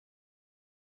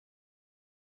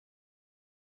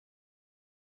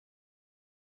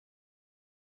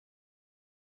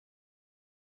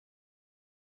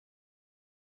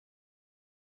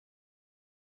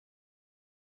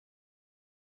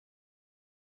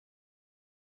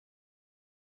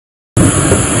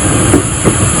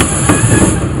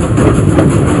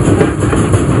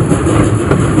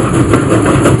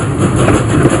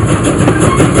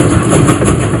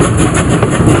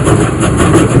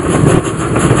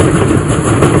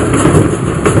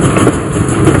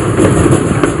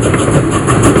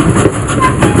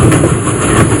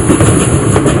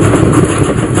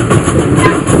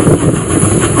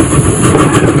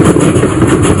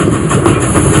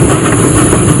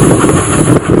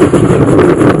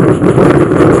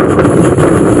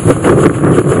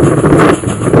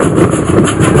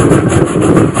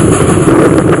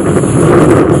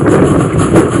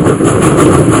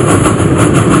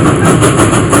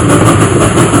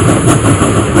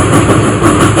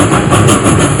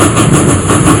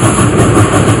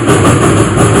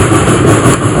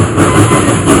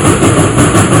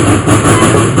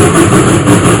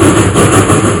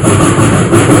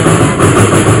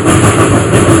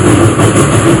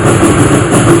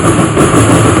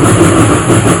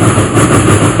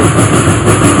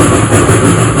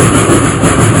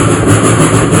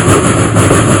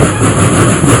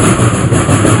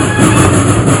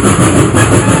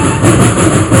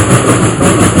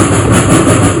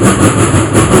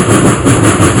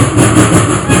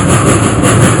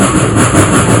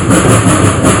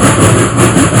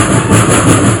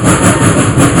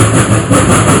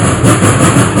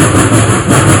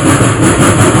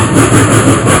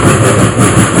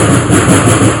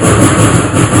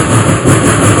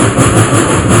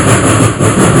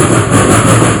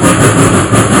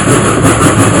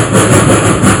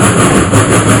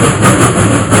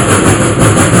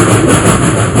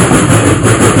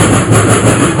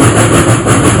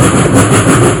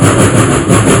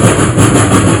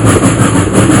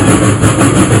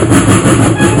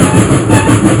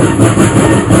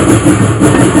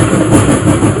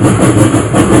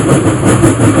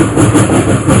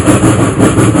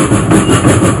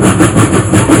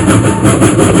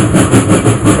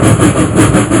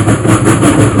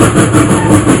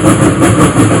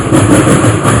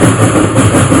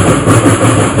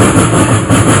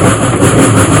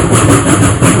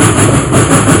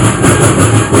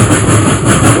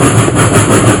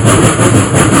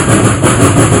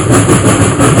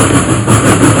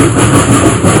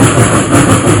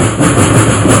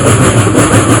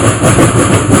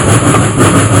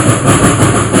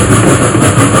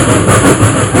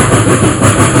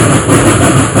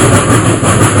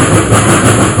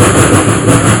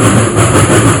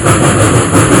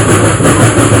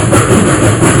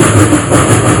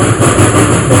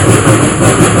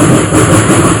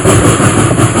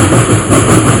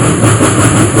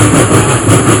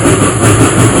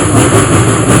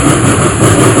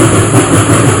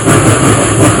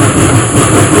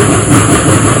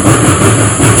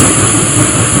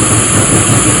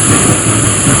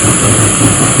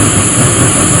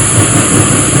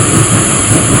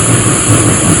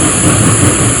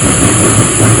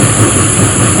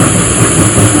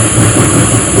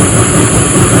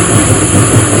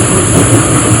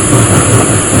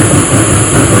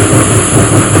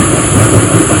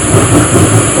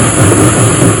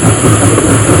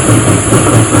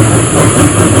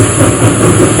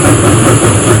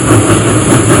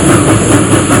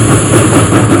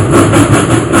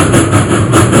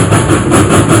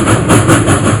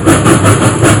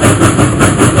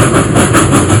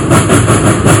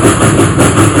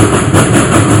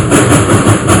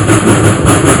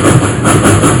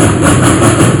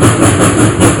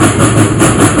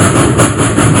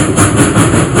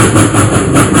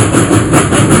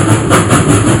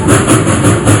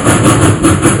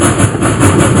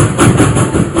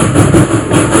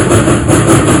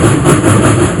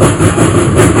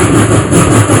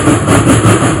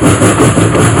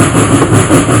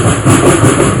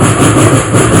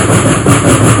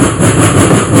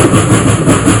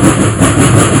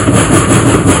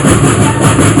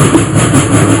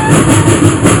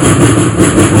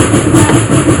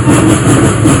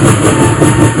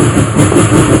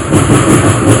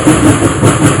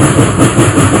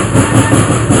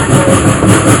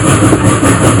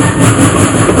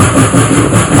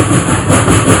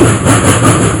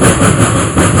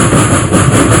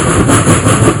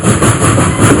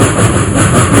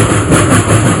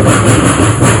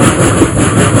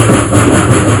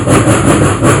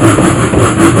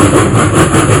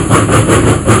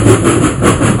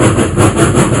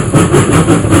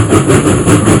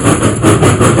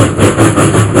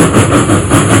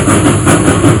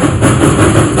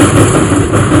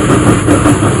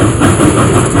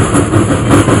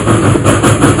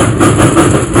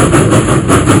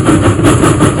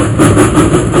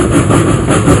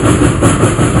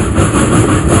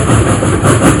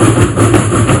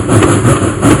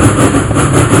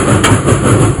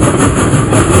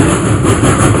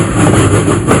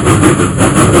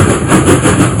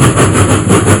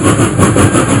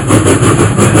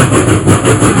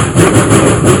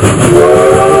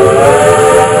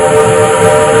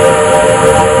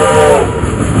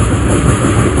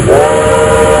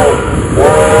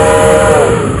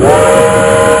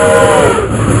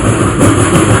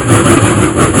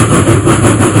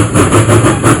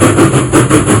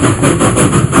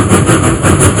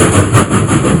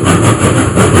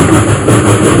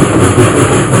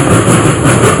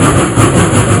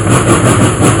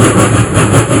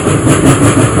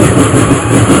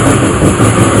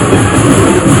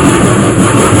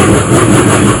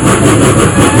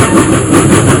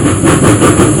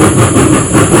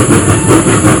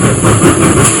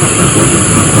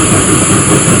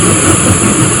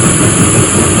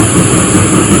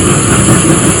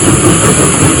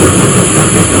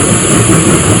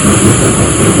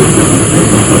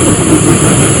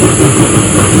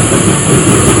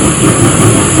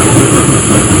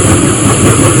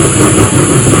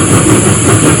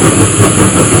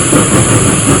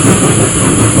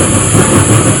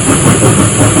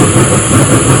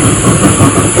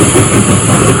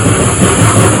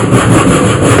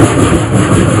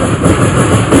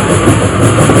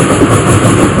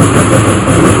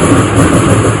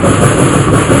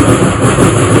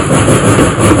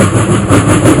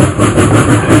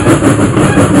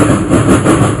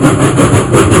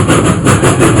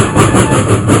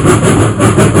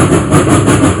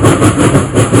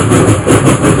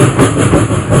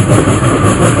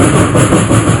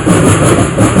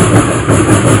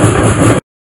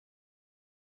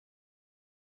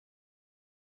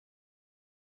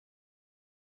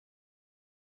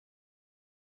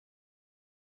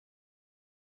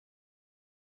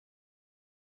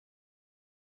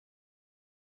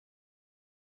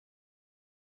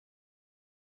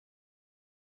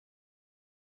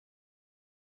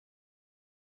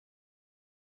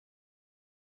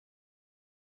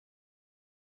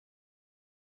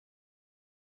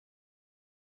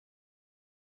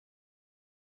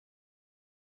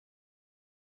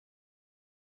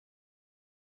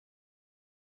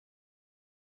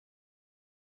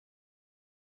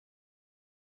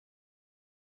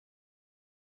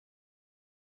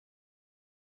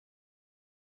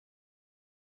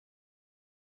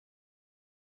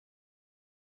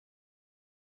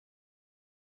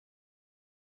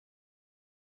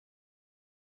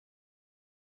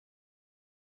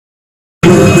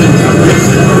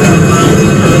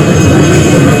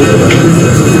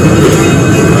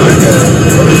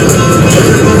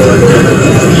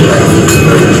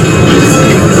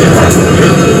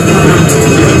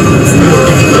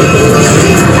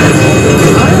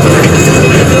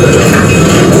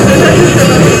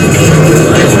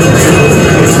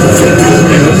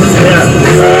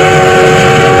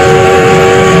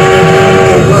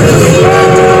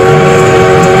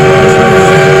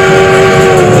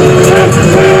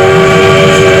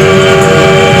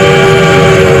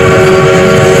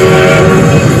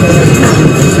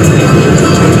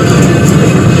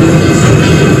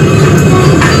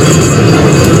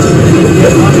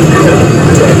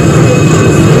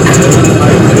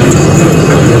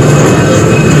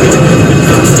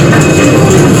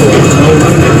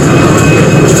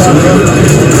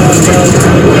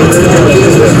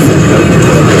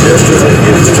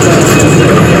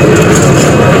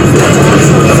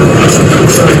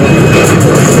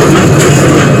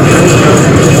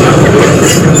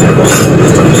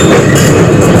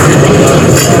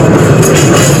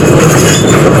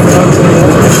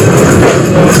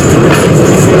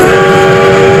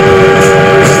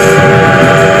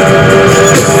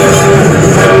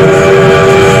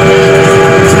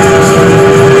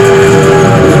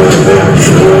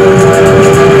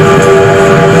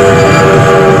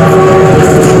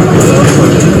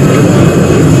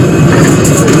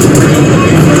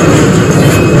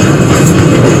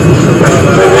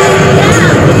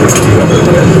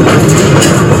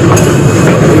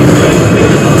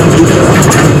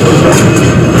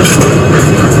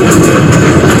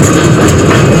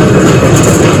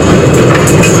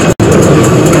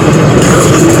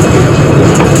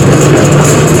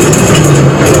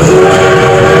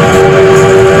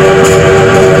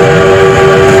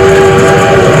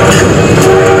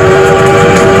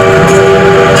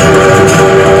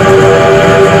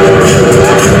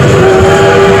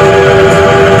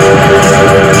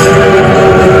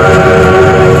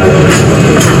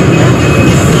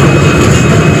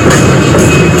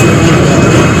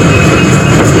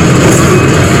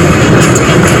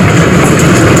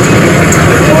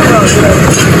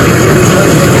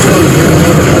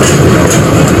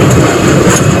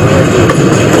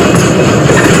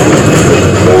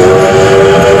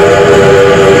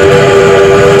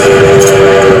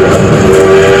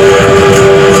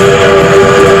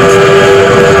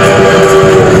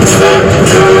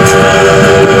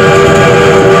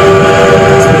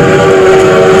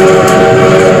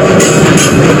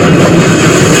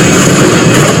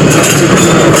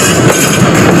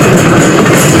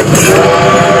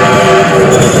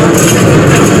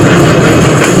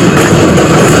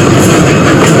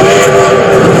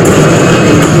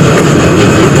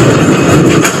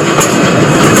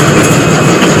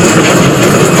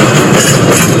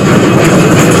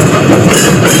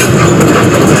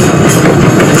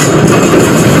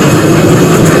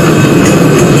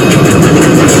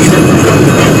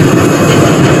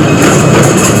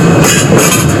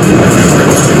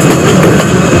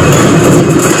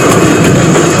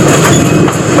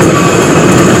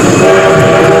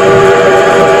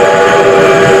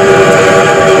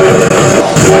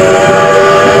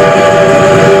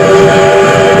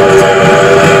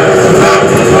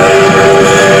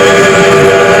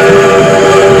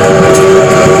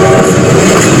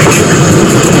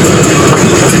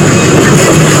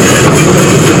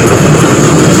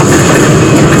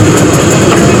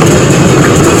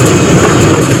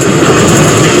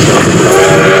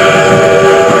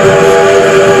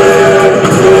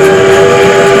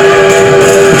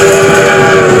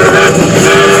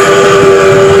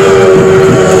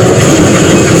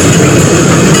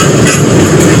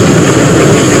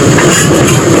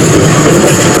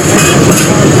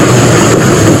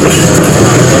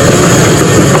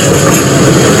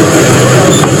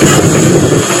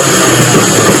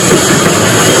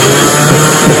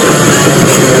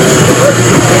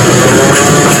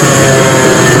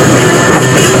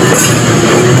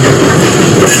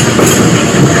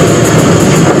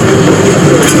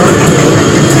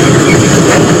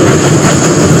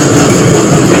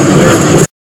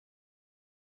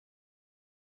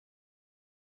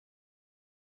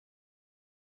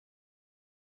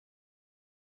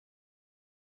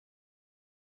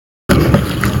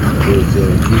Is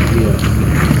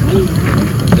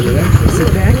it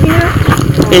back here?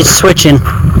 It's switching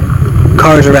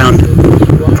cars around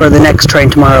for the next train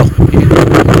tomorrow.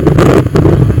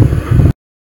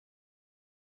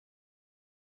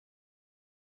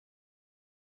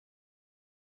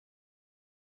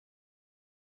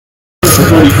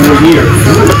 34 years.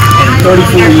 And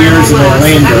 34 years in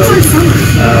Orlando,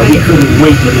 we couldn't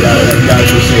wait to get out of that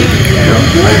godforsaken town.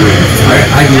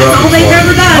 I grew up. That's all they've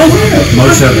ever done.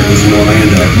 Most of it was in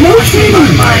Orlando.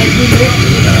 My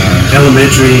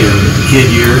elementary and kid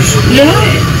years.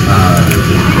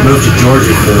 Moved to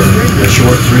Georgia for a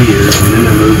short 3 years, and then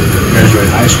I moved to graduate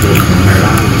high school from Merritt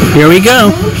Island. Here we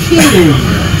go.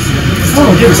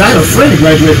 Oh, goodness, I have a friend who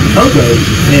graduated from Cocoa,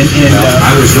 and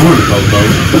I was going to Cocoa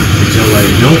until they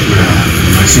built Merritt Island.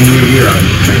 My senior year, I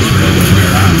transferred over to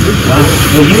Merritt Island. Wow.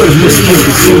 Well, you would have missed Kim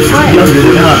because he was younger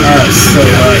than us, so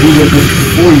he would have been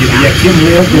before you. Yeah, Kim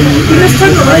lived and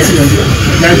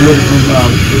graduated from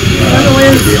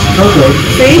Cocoa,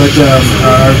 but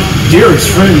our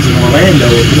dearest friends in Orlando,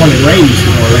 born and raised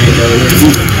in Orlando,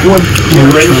 born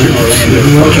and raised in Orlando.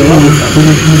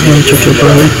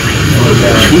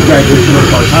 He graduated from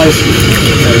Park High School.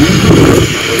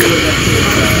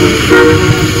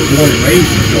 Born and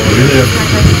raised in Florida.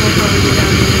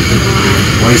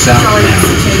 Way south now.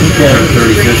 Okay.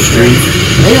 35th Street.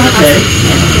 Oh, okay.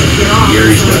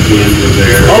 Gary stuck in over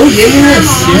there. Oh,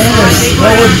 yes, yes.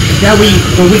 Well, yeah, when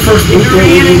we first moved there,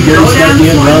 we knew Gary stuck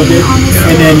in, loved it.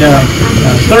 And then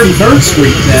 33rd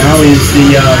Street now is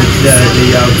the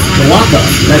lockup.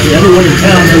 That's everyone in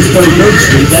town knows 33rd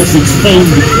Street. That's its thing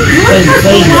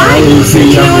now is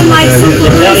the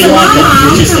county lockup.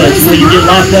 It's just that's where you get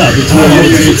locked up. It's a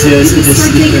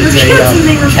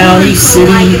county,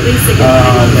 city,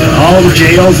 all the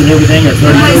jails and everything are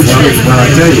 33rd Street. Well, I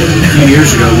tell you, a few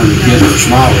years ago when the kids were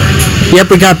smaller.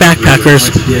 Yep, we got backpackers.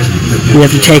 We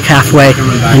have to take halfway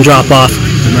and drop off.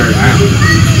 To Merritt Island.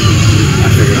 I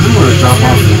figured I'm going to drop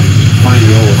off and find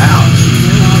the old house.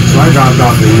 So I dropped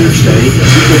off the interstate. You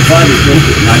couldn't find it, did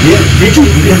you? I did. Did you?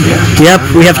 Yeah.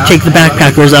 Yep, we have to take the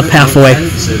backpackers up halfway,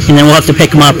 and then we'll have to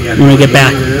pick them up when we get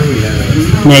back.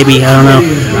 Maybe, I don't know.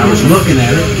 I was looking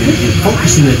at it and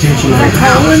focusing attention on the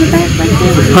house.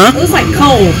 Huh? It looks like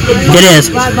coal. It is.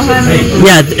 Right behind me.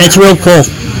 Yeah, it's real cool.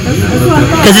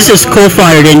 Because this is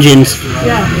coal-fired engines.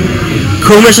 Yeah.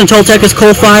 Cumbres and Toltec is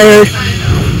coal-fired.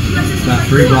 About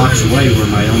 3 blocks away where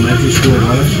my elementary school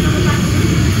was,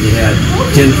 you had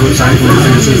 10-foot cyclone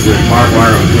fences with barbed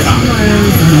wire on top.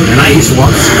 And I used to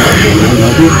walk the school, no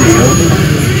big deal.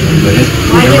 But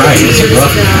you're right, it's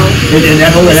rough. And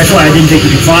that's why I didn't think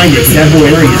you could find it. That whole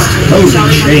area is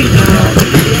totally changed.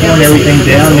 Torn everything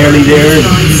down nearly there.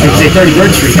 Like say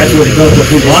 33rd Street, that's where they go to a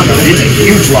big lockup. It's a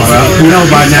huge lockup. Well, you know,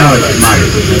 by now it's might.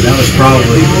 That was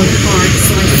probably,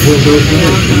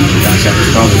 gosh, that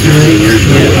was probably 15 years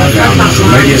ago. So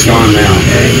maybe it's gone now.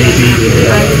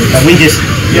 We just,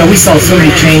 we saw so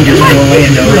many changes in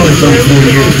Orlando in those 4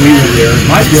 years we were there.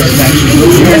 My parents actually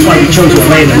moved here. That's why we chose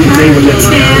Orlando, because they were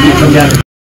living there. We come down.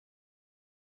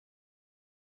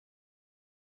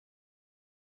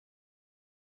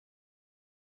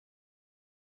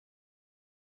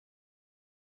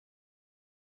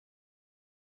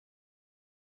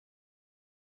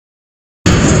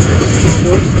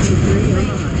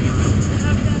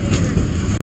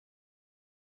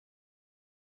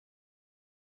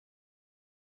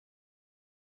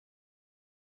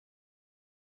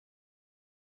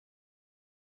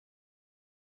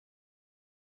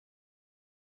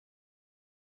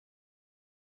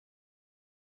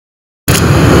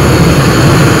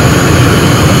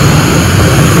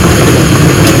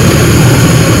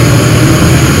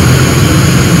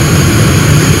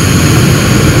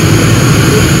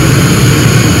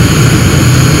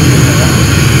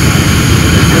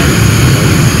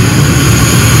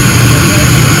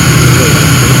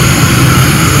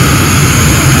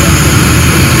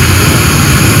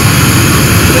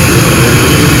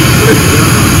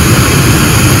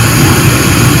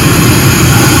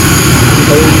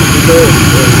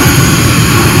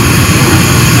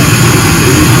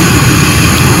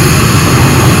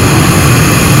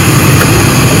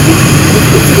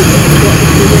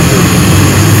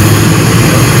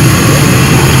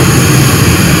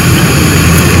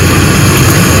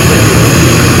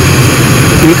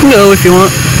 You can go if you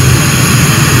want.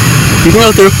 You can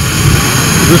go through.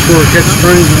 This where it catches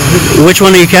trains? Which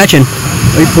one are you catching?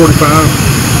 845.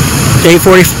 The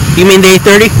 840. You mean the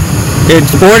 830?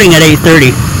 It's boarding at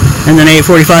 8:30, and then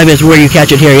 8:45 is where you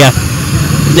catch it here. Yeah,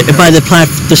 by the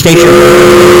station.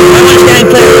 I want to stand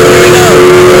clear.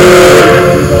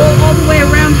 Here we go. All the way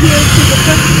around here to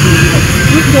the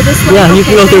We can go this way. Yeah, you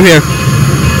can go through here.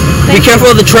 Be careful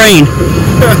of the train,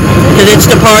 because it's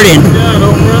departing. Yeah,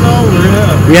 don't run over,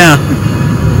 yeah. Yeah.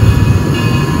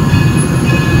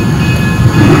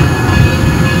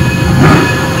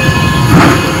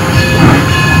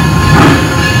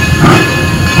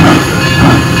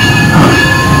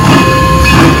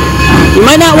 You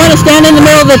might not want to stand in the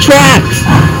middle of the tracks.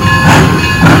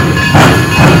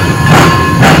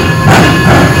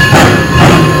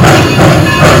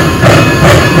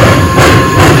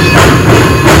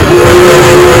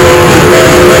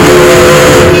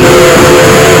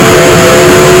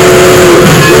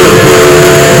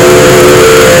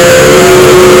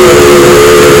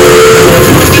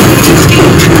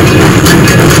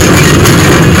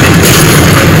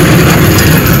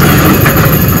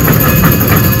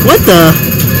 What the?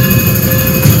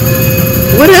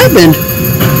 What happened?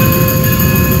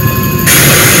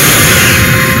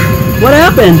 What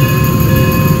happened?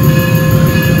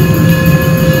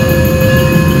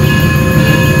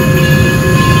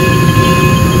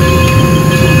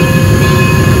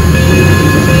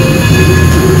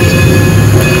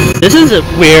 This is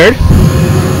weird.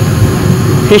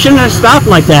 He shouldn't have stopped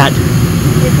like that.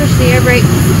 They push the air brake.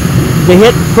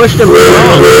 They pushed him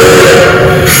wrong.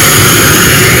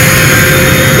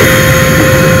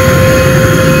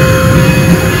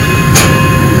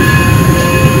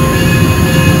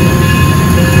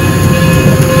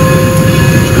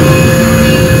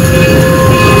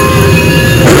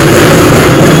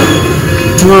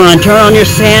 Come on, turn on your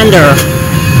sander.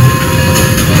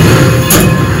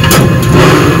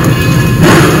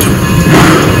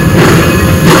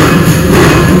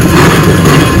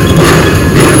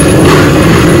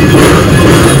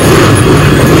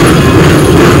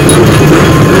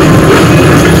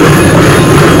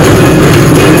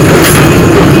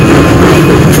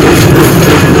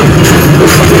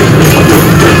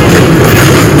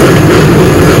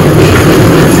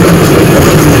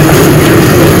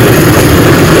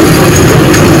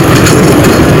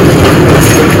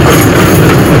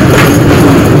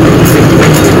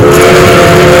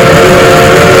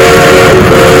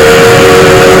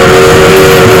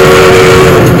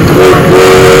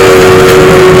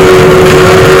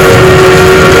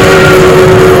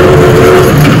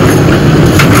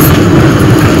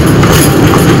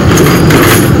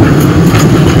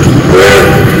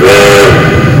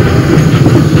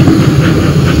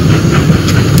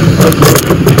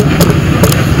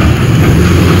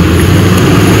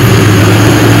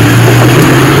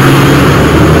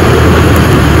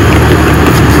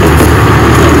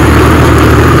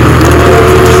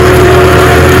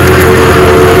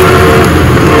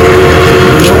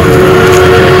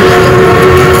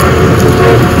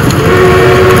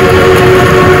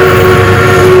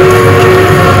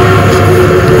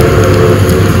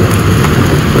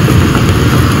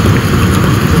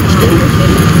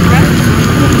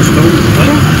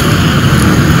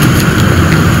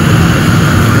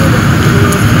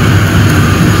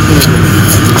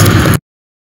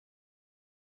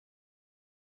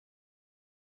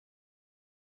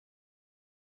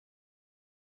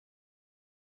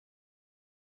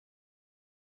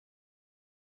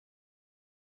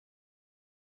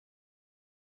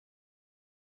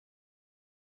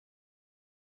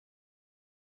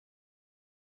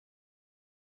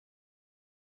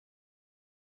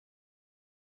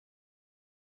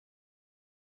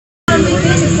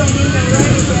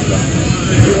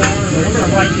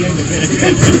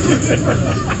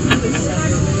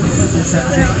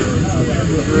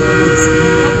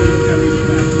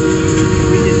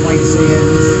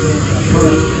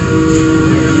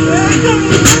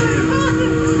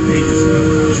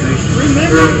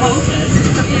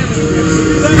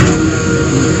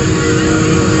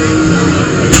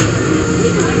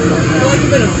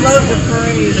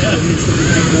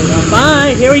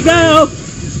 Bye, here we go.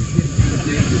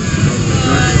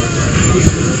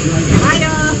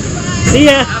 Hiya. See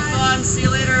ya. Have fun. See you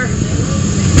later.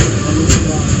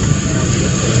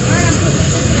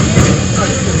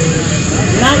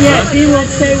 Not yet. He will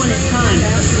say when it's time.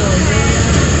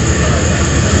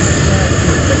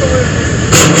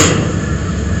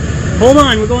 Hold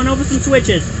on, we're going over some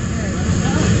switches.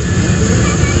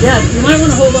 Yeah, you might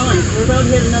want to hold on. We're about to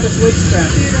hit another switch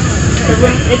strap.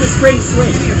 It's a straight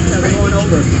switch that we're going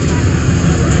over.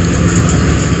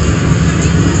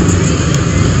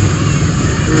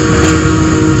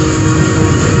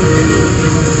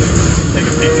 Take a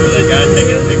picture of that guy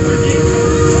taking a picture of you.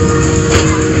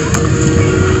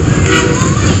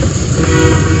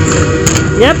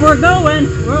 Yep, we're going.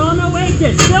 We're on our way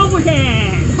to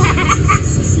Silverton.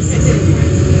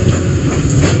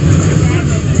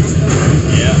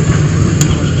 Yeah.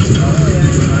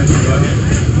 Basic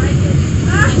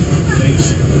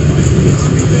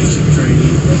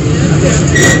training.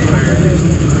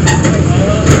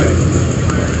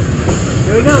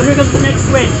 Here we go. Here comes the next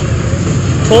switch.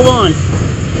 Hold on.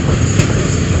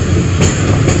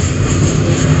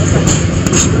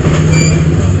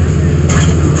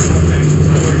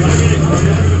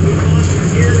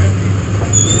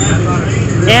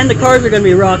 And the cars are going to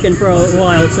be rocking for a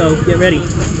while, so get ready.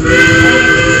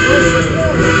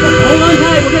 Hold on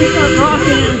tight. We're going to start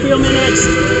rocking in a few minutes.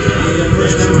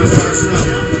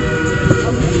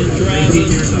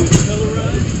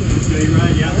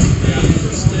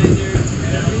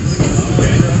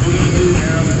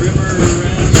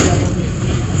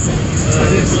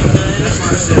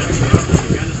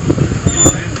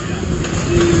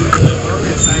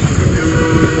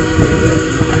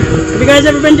 Have you guys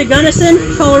ever been to Gunnison,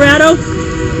 Colorado?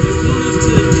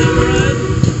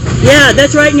 Yeah,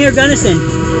 that's right near Gunnison.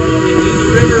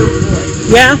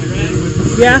 Yeah,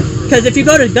 yeah. Because if you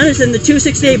go to Gunnison, the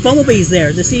 268 Bumblebee's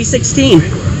there, the C-16.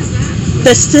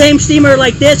 The same steamer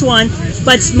like this one,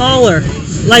 but smaller.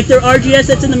 Like their RGS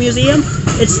that's in the museum,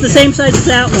 it's the same size as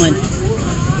that one.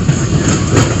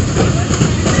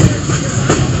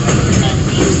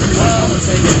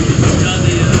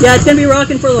 Yeah, it's going to be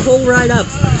rocking for the whole ride up,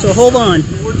 so hold on.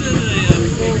 We're doing a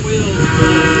four-wheel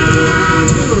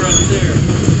tour up there.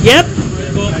 Yep.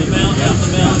 Go up the mountain, up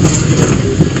the mountain.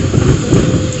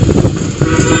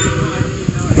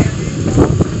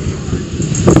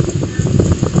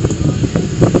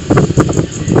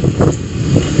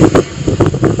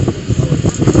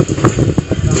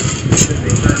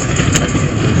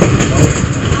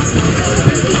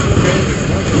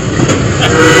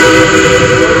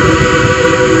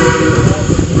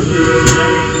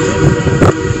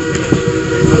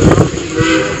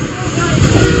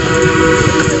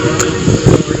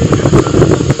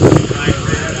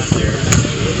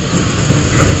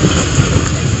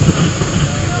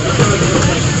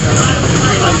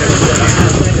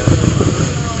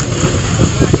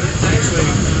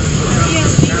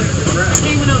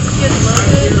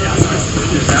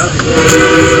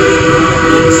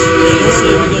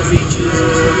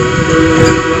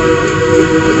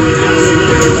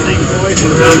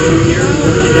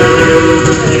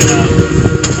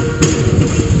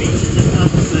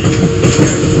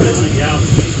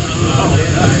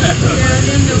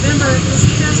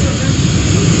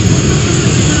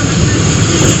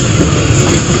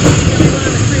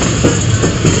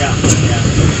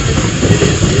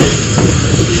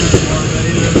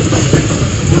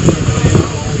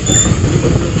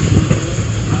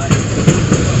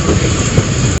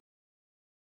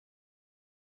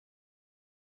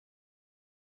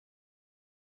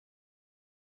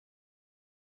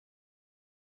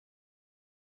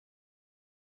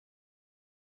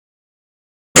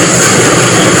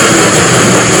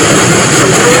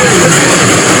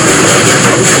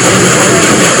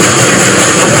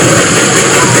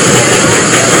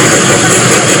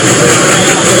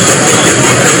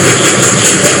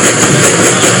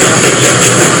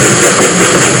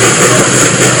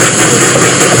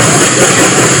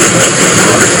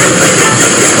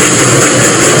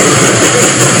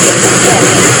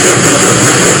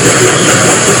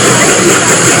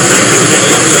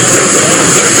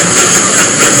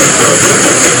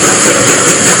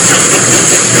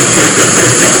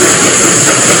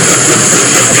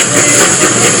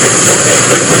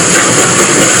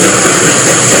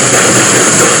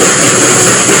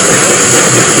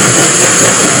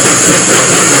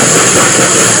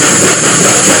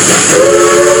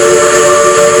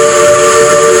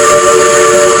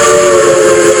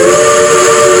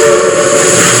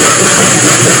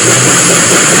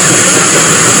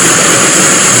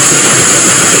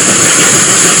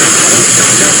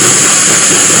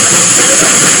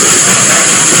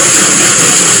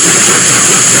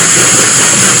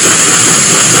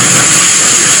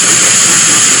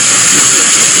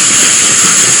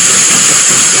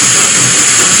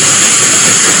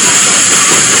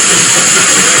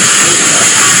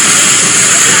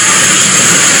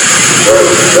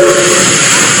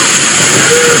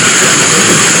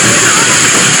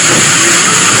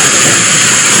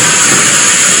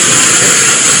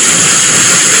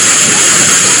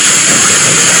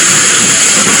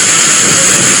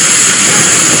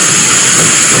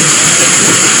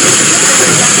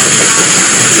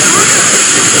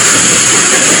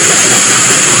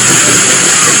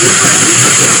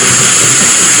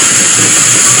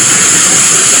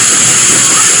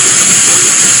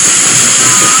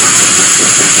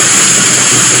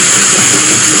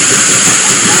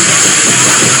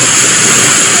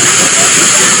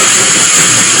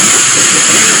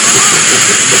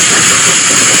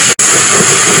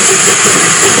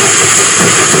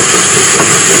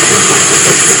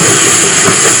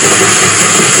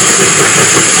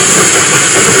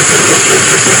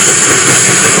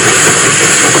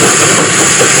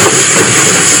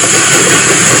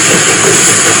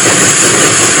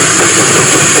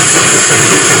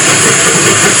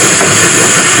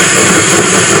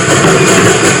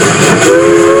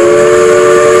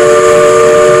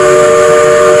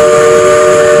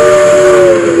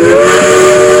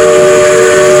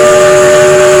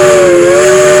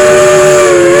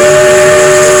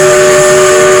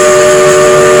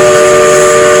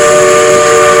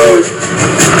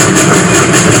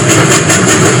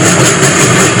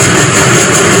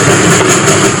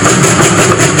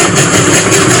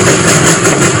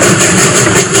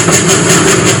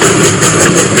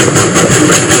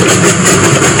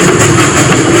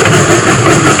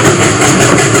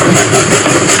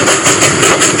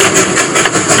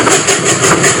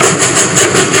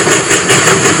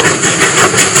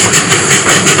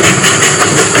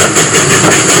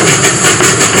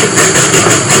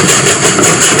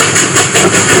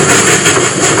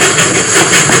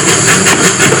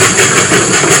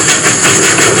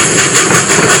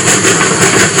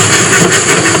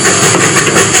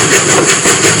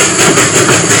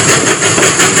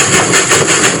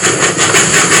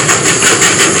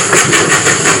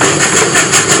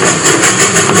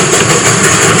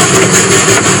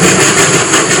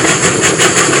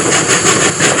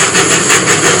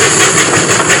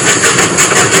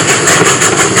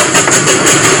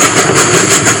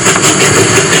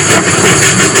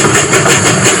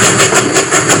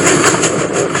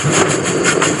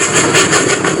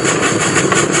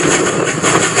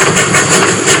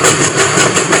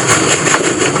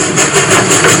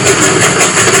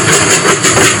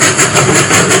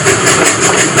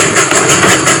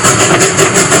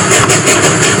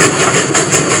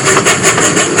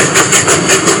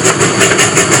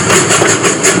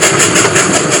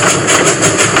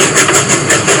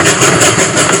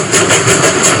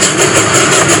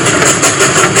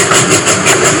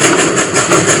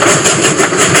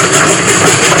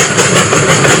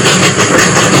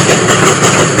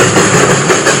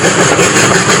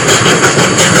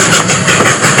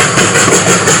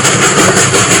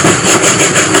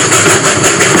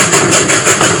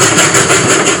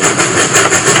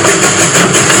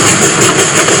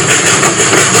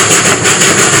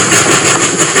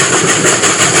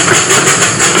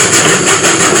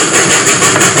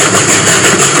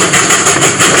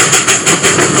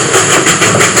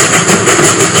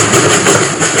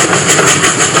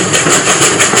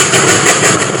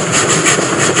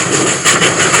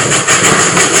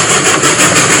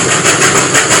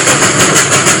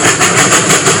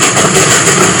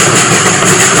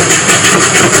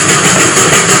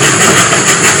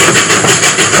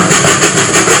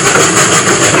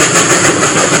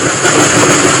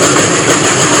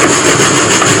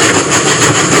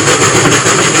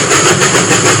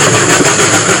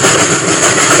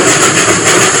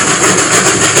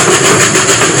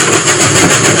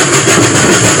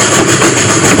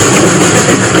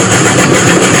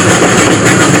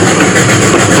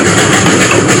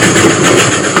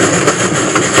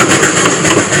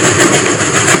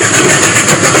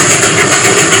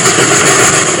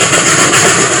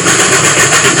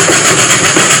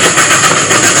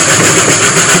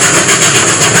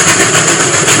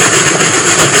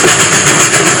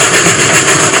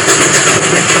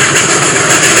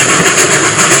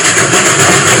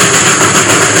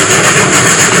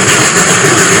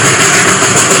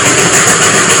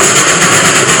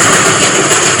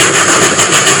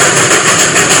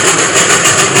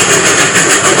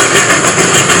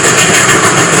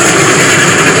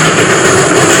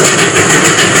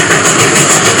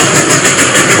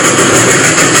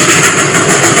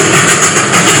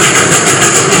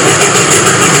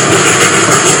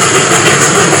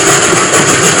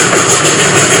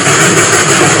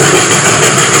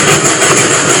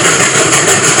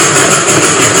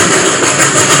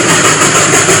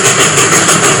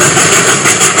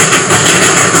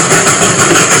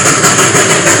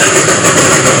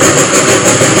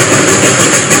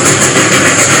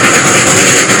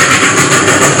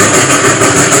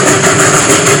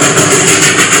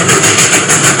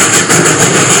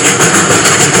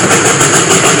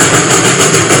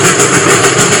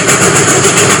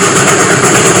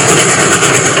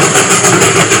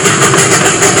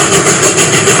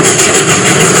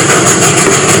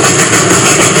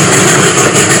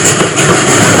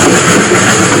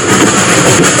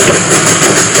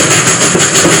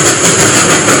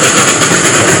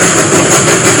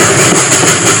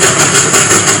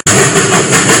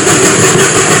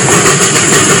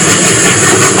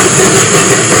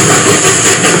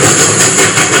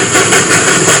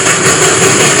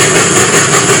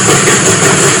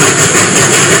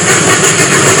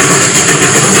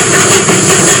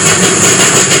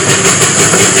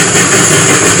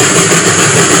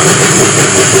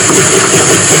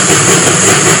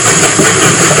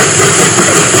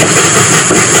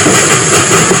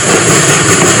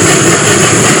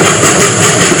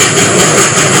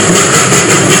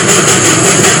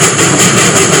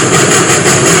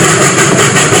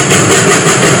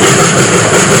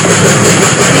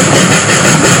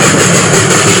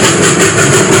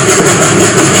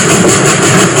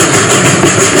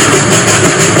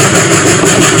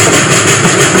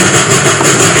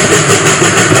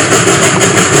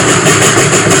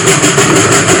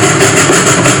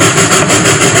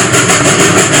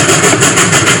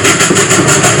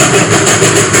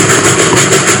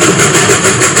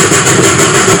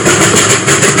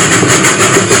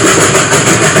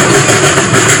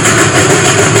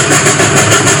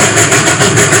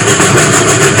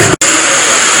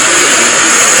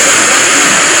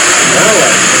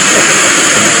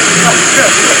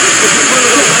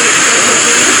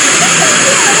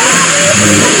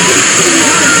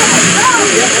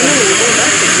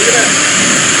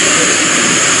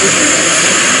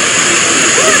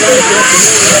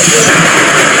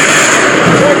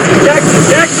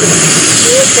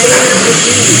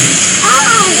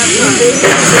 He's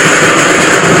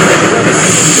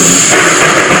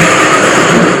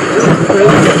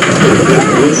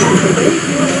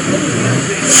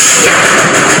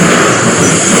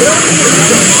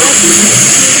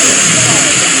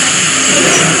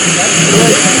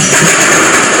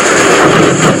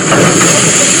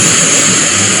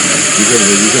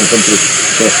gonna come through.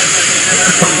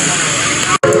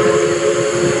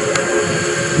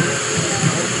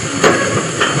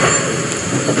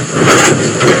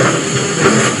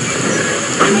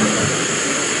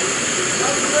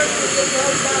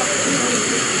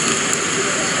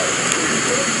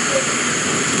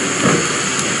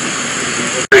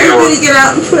 Everybody get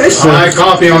out and push. I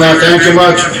copy on that, thank you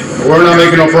much. We're not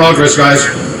making no progress, guys.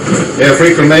 If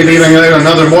we can maybe even get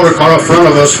another motor car up front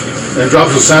of us and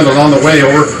drop some sand along the way,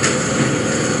 over.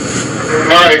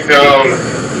 Alright,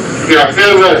 yeah,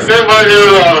 stand by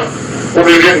there, we'll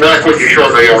be getting back with you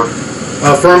shortly, over.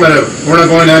 Affirmative, we're not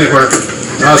going anywhere.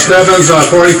 Stebbins,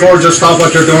 44, just stop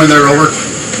what you're doing there, over.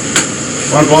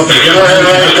 Want to go up and get Go ahead,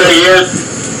 right, say again.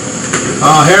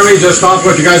 Harry, just stop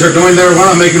what you guys are doing there, we're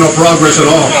not making no progress at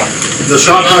all. The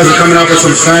shop guys are coming up with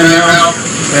some sand now,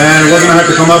 and we're gonna have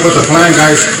to come up with a plan,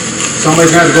 guys. Somebody's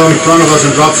gonna have to go in front of us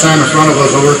and drop sand in front of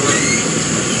us, over.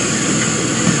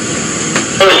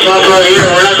 Stop right here,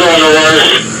 we're not going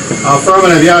nowhere.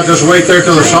 Affirmative, yeah, just wait there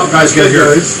till the shop guys get here.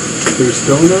 There's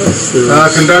donuts.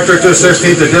 Conductor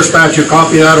 216 to dispatch, you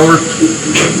copy that, over?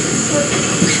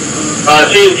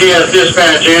 CNTS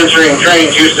dispatch answering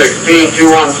train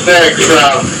 216-216.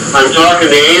 I'm talking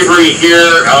to Avery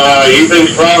here. He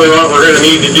thinks probably what we're going to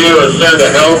need to do is send a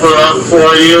helper up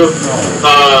for you.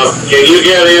 Can you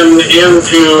get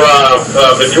into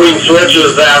between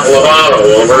switches at Lovato,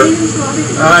 over?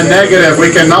 Negative,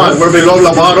 we cannot. We're below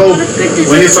Lovato.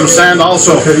 We need some sand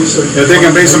also. If they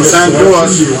can bring some sand to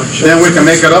us, then we can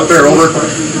make it up there, over.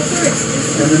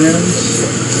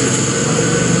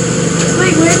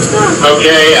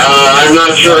 Okay, I'm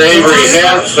not sure Avery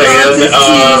has sand,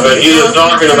 but he is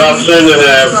talking about sending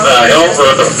a helper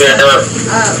up there.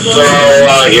 So,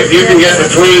 if you can get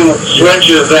between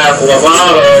switches at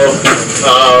Lovato,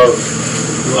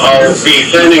 I'll be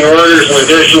sending orders and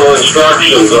additional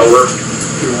instructions, over.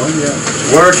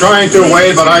 We're trying to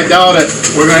wait, but I doubt it.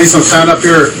 We're gonna need some sand up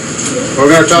here. We're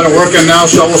gonna try to work it now,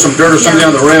 shovel some dirt or something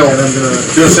on the rail.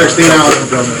 216 out.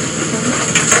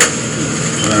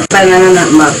 Banana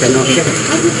muffin, okay?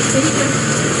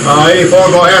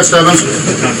 84, go ahead, Stebbins.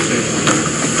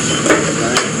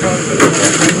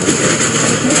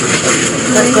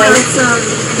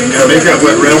 Yeah, make that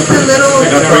wet rail.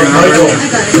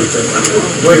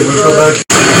 Wait, we'll go back.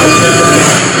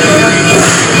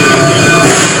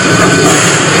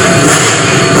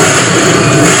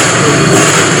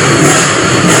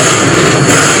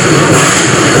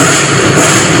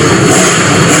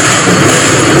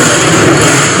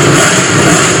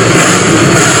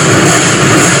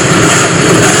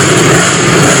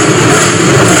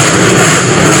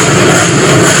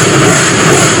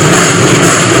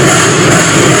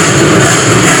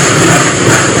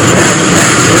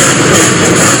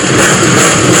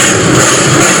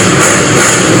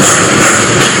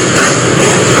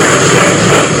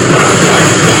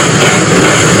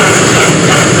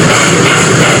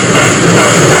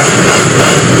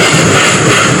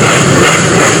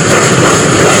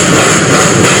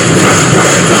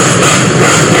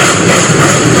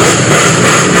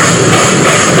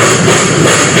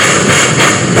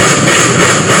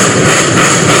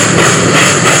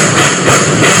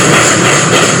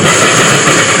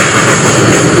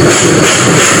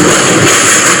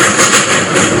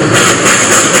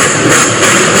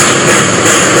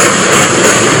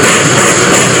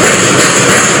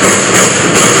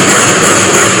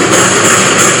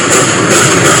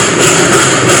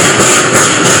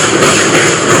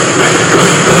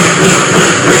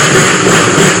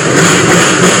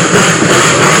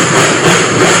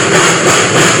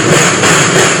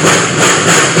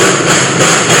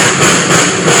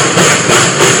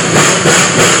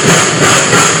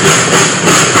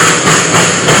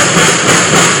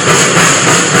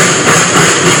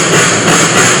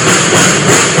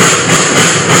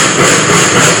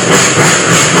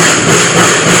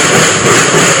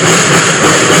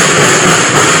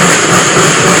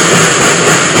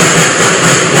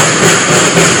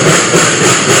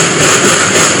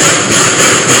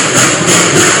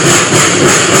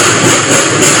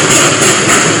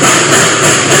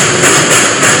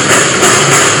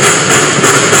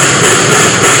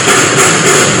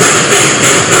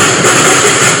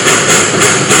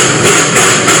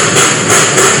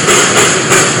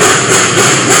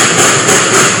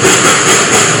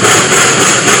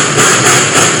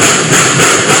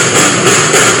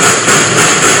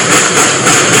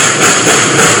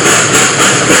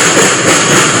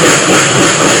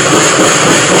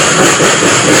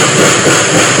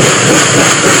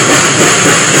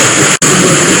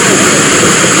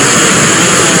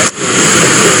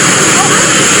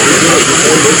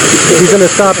 going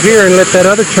to stop here and let that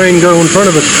other train go in front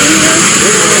of us.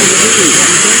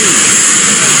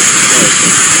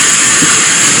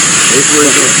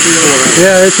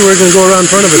 Yeah, it's where it's going to go around in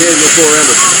front of us.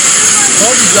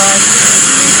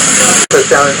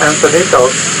 Down in Antonito.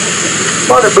 A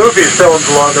lot of movies filmed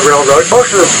along the railroad. Most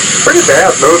of them pretty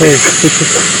bad movies.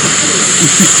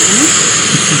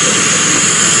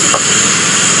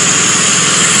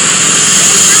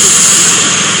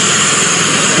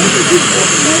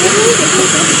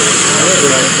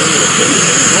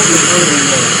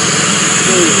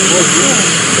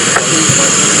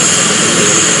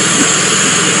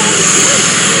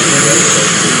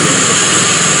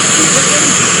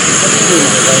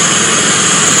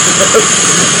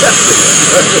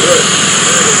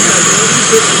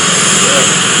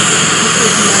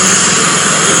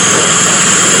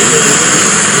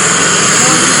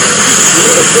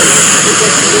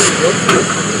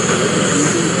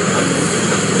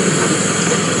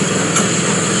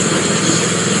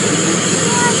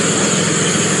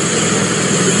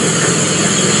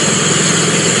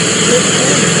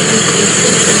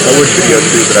 I wish you guys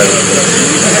do, but I don't know.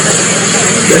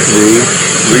 That's rude.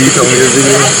 Will you tell me your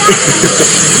video?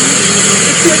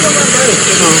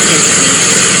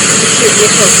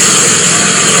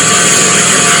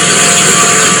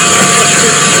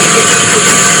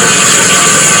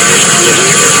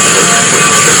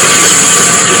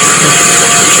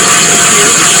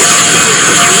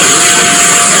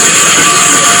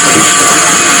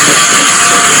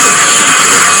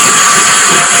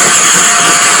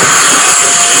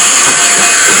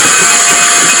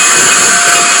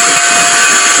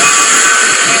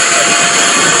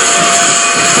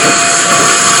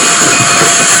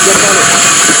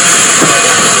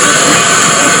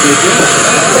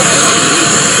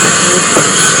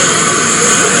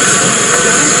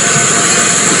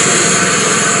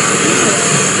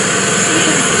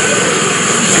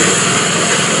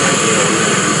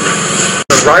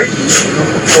 Right,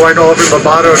 going over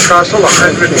Lobato Trestle,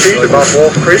 100 feet above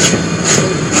Wolf Creek.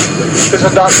 This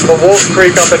is not the Wolf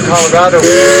Creek up in Colorado.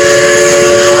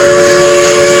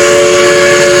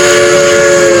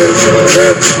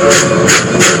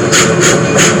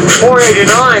 489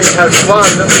 has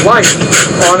run light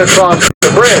on across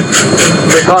the bridge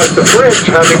because the bridge,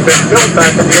 having been built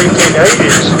back in the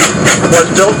 1880s, was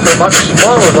built for much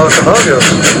smaller locomotives.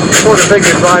 Sort of think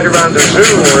you'd ride around a zoo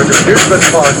or an amusement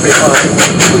park behind.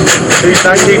 These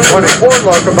 1924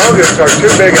 locomotives are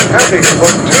too big and heavy to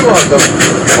put two of them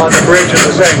on the bridge at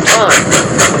the same time.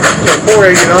 So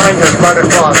 489 has run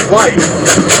across light.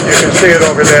 You can see it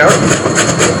over there.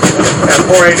 And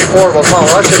 484 will follow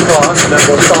us across, and then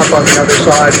we'll stop on the other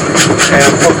side and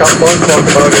hook up both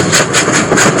locomotives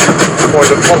for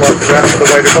the pull-up the rest of the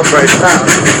way to Cumbres Pass.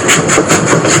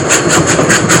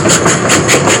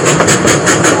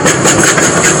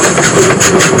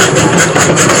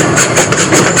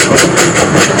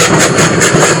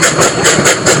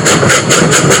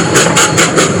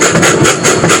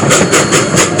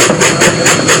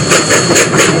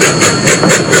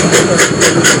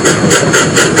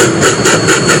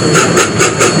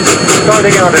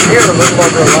 Starting out in here a little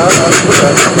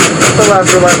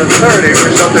after 11:30,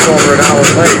 we're something over an hour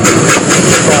late.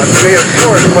 But be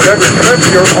assured, whatever trip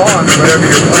you're on, whatever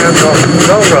your plans are on the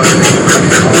railroad,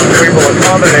 we will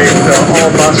accommodate all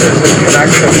buses and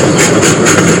connections.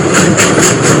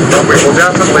 But we will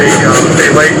definitely be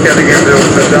late getting into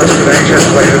the destinations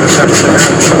later this afternoon.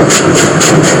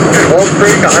 In Wolf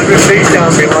Creek, 100 feet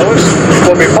down below us,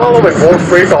 we'll be following Wolf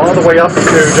Creek all the way up to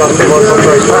just below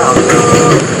Cumbres Pass.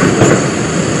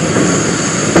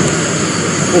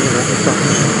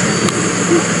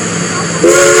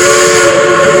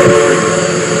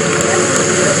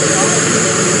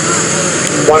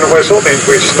 One whistle means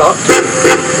we've stopped.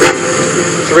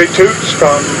 3 toots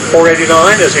from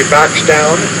 489 as he backs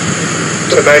down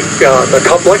to make the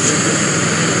coupling,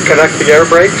 connect the air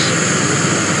brakes.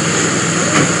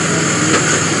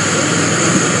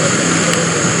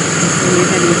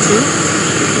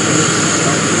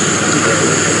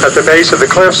 At the base of the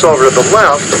cliffs over to the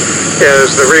left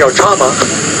is the Rio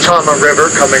Chama River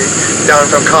coming down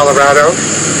from Colorado.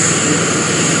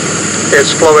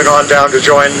 It's flowing on down to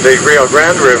join the Rio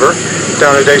Grande River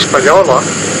down at Española.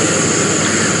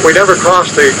 We never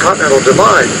crossed the Continental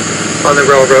Divide on the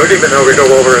railroad, even though we go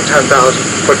over a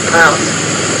 10,000-foot path.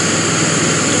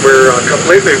 We're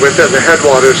completely within the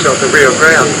headwaters of the Rio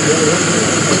Grande.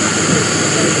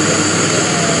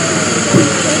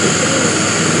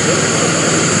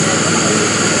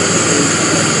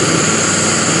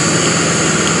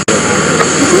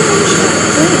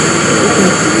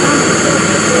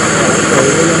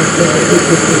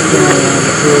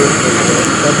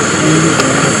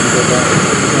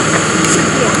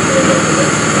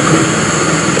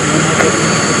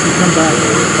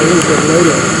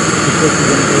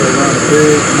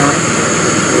 big mountain.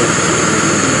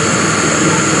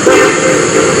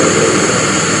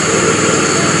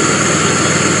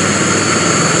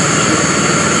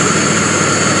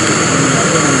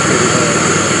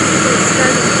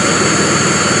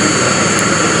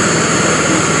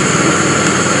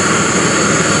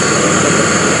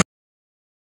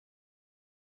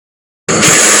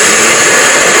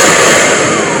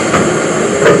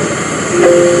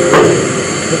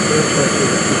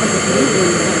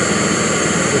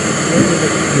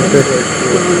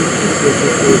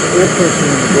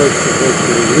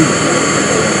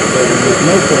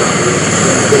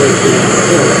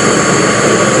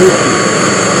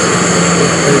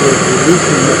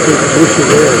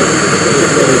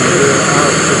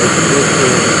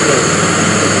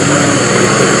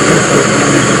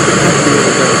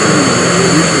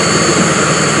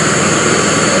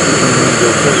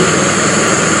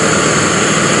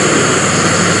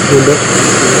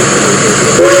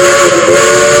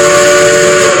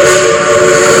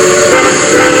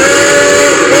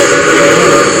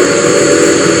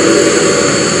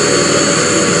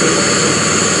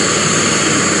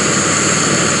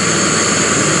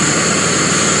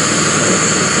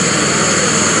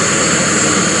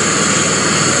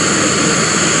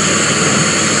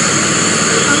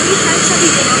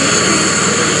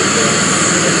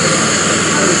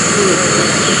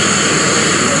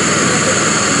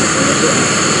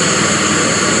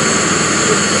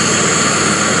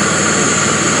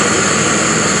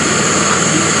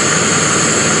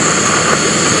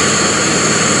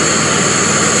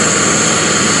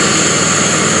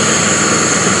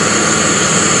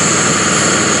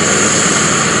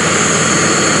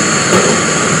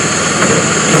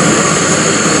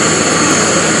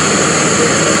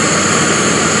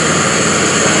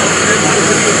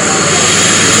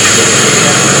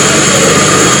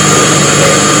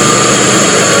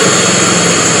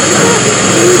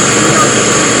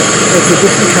 It's a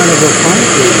different kind of a pine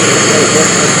tree.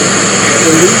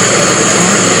 The leaves of the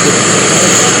pine,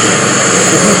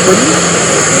 isn't it pretty?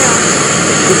 Yeah.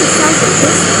 It's the size of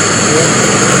this.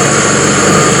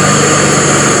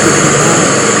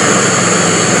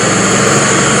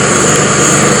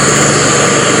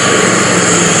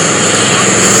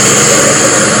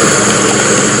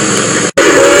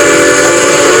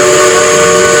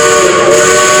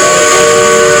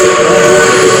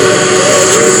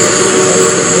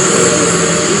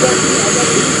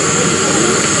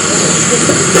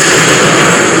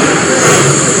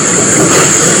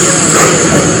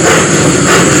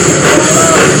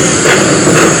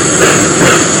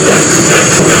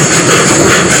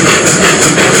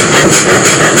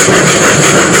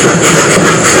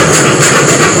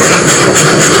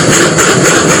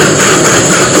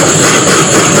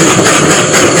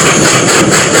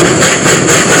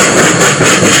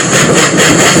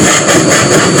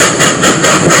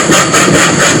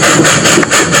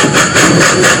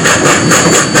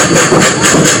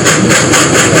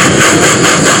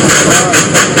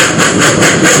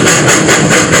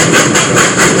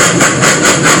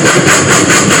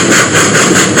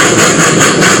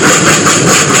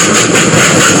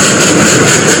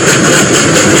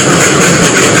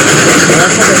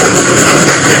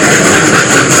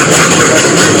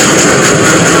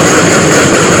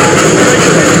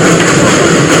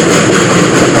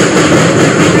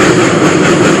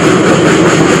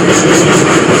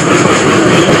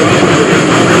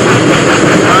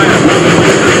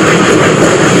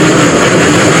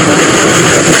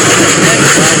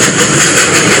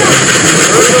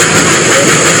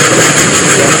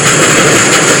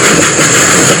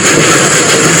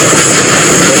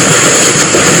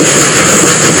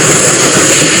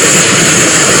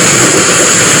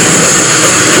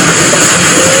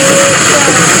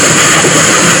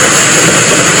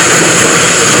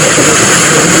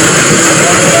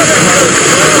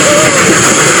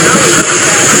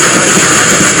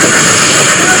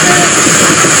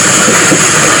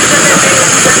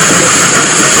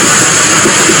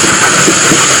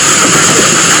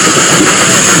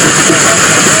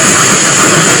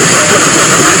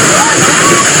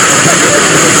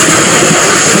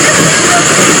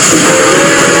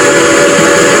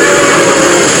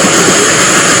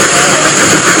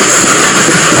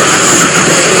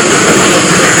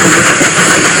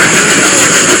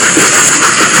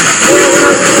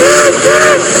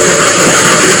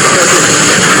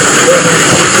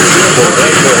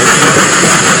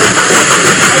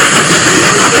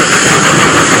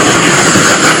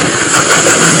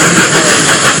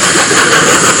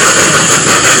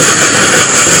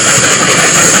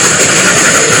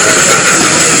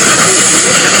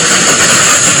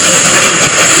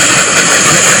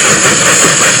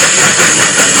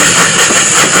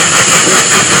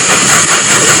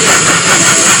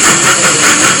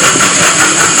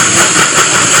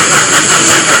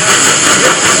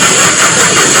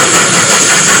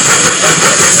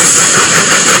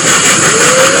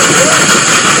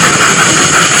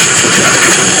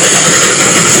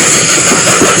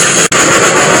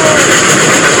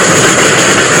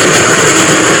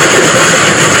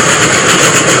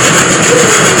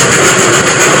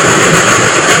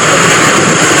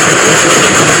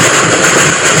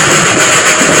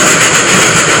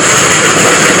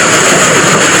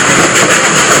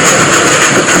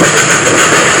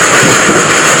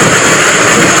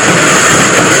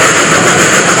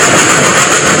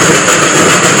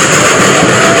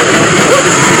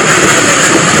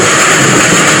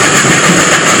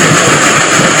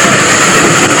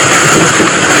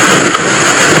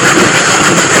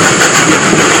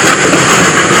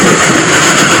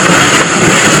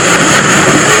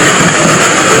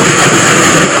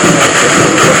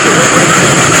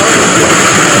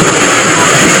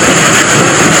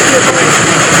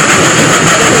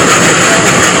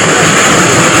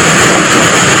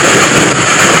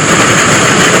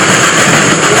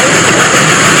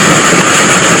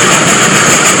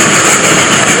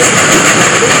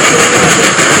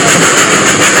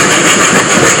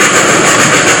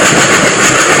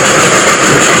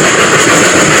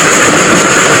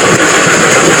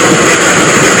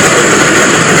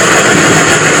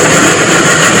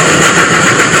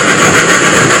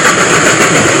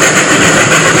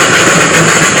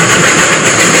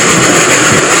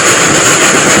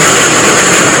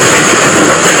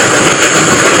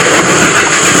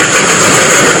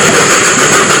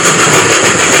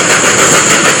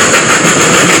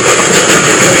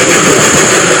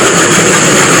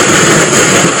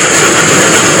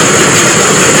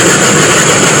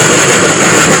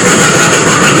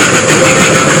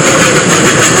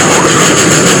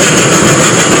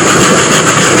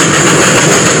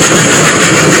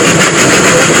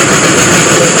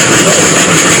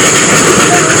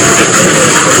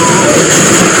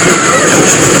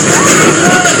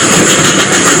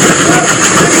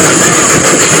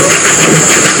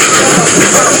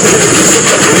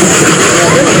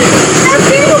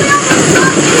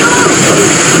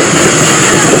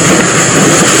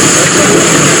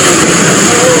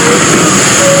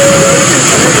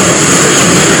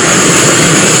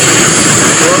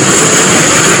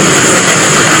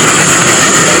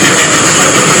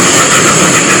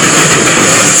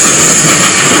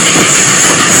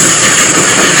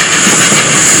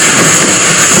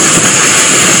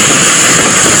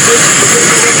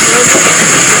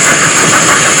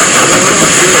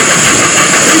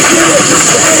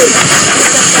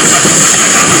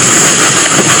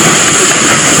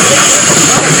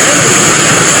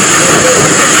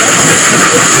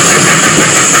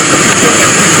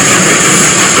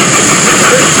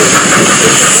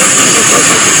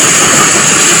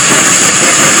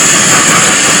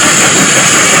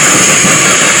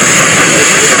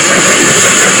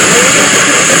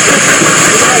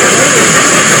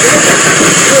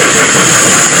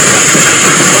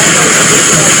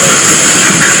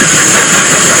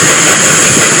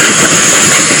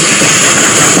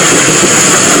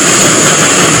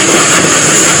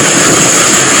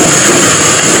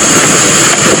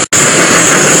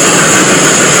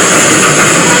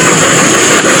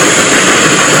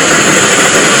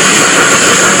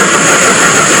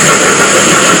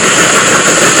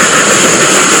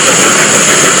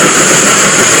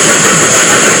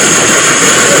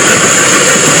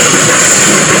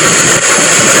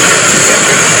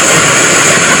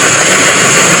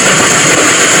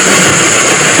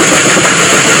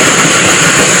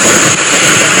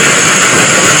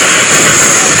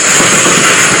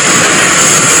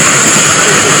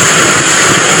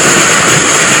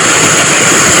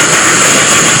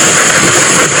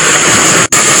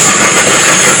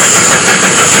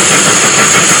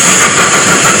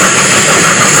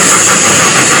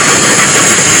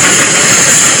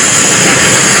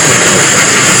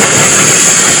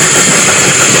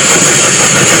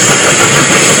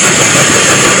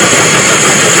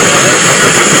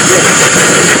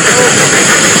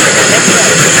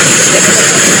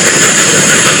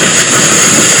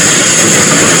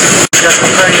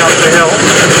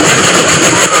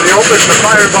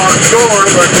 door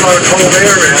but blow cold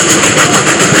air in.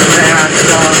 And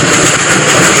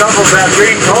shovel that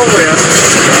green coal in,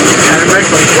 and it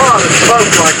makes a lot of smoke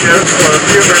like this for a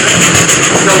few minutes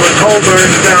until the coal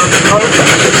burns down the coat,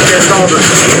 gets all the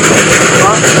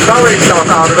smelly stuff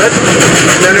out of it,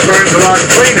 and then it burns a lot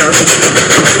cleaner.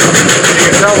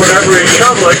 You can tell whenever he's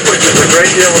shoveling, which is a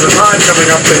great deal of the time coming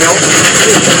up the hill,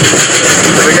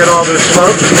 we get all this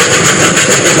smoke.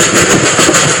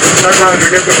 Sometimes we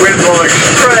get the wind blowing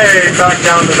straight back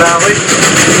down the valley,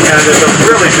 and it's a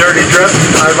really dirty trip.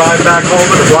 I ride back home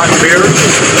in a black beard.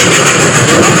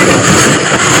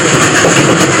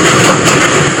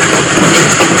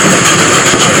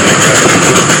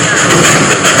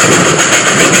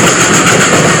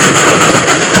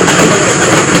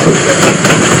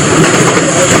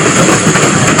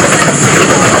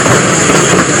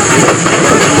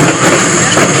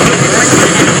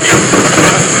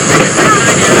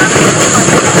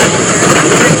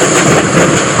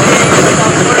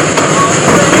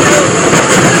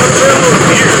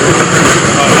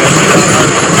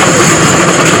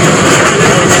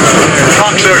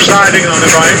 Siding on the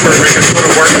right where we can put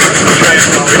a working train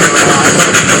while we go on.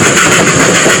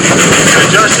 And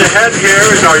just ahead here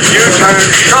is our U-turn,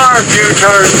 sharp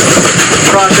U-turn,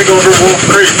 crossing over Wolf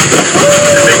Creek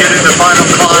and beginning the final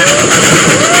climb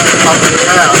up the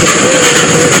path.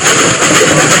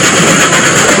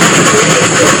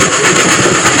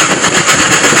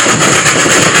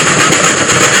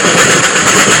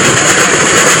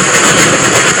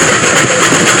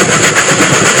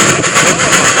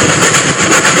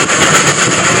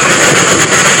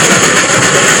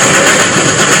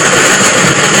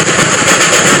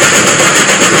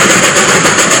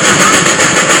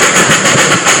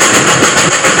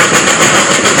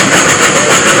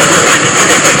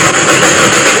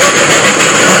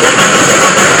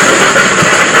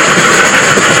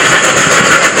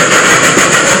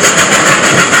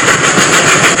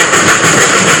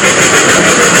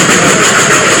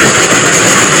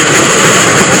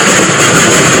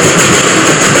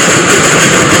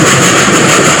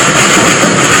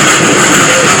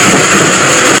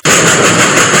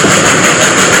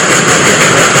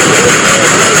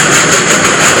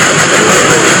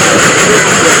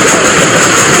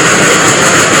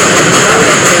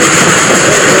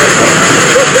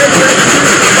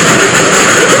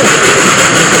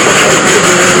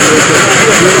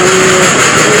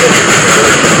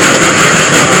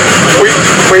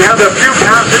 We have a few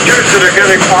passengers that are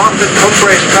getting off at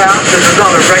cumbres Pass. This is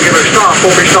not a regular stop.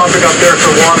 We'll be stopping up there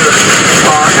for water.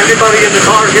 Anybody in the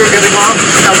car here getting off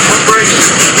at cumbres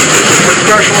with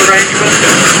special arrangements?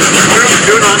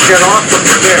 Do not get off when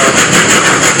you're there.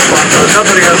 But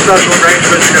somebody has special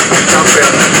arrangements and can jump in.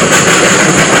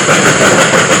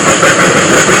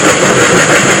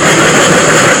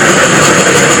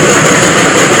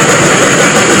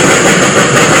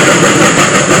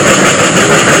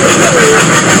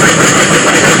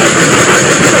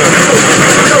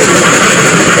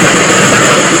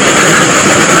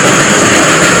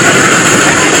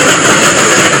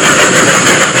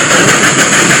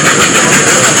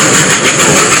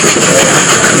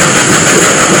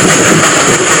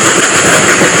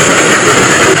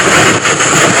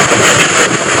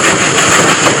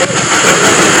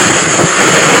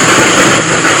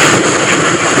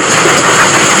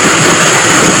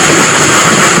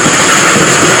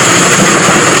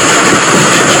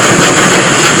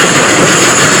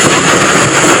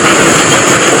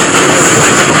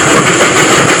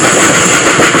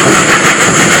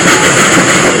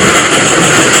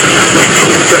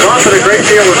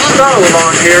 Deal of snow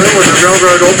along here when the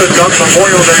railroad opens up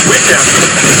Memorial Day weekend.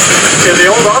 In the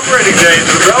old operating days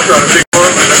of the railroad, before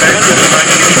it was abandoned in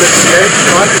 1968, it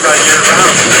running right year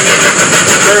round.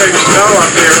 Clearing snow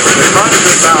up here was a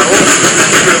constant battle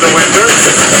through the winter.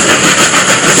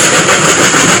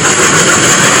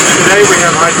 Today we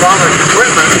have hydraulic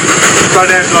equipment,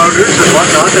 front-end loaders and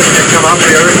whatnot that can come up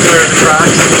here and clear the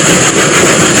tracks.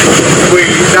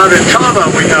 Down in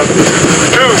Tama, we have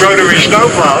two rotary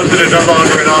snowplows that are no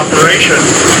longer in operation.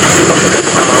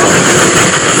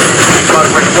 But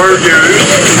when were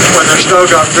used, when the snow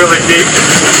got really deep,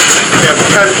 we have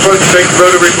 10-foot big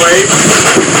rotary blades.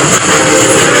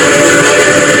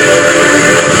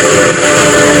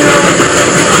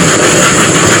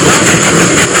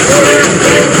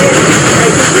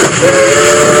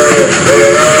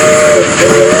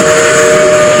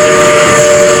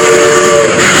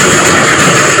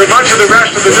 For much of the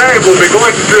rest of the day, we'll be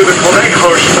going through the Toltec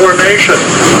Formation.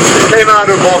 It came out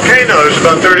of volcanoes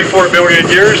about 34 million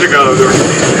years ago. There were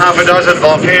half a dozen dozen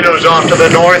volcanoes off to the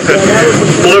north that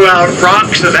blew out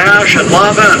rocks and ash and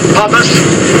lava and pumice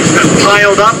and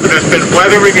piled up, and it's been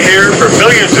weathering here for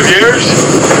millions of years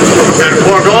and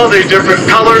formed all these different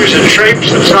colors and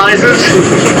shapes and sizes.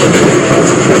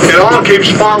 It all keeps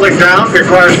falling down,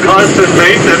 requires constant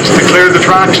maintenance to clear the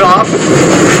tracks off.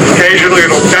 Occasionally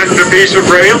it'll bend a piece of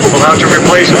rail, we'll have to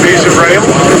replace a piece of rail.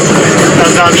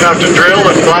 Sometimes have to drill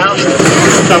and blast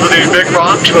some of these big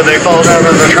rocks when they fall down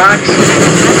on the tracks.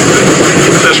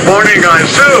 This morning, I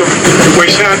assume, we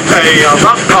sent a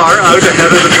rough car out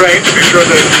ahead of the train to be sure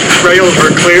the rails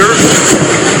were clear.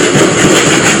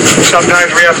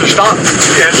 Sometimes we have to stop.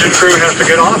 The engine crew has to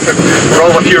get off and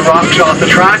roll a few rocks off the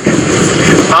track.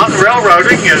 Mountain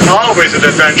railroading is always an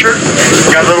adventure.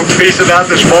 Got a little piece of that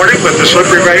this morning with the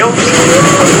slippery rails.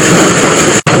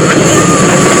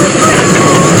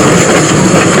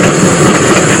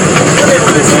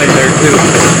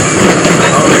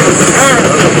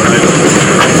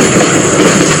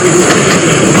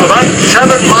 About 7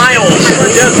 miles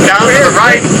down to the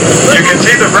right, you can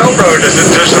see the railroad as it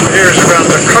disappears around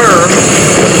the curve,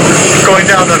 going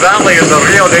down the valley of the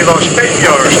Rio de los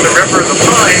Pinos, the River of the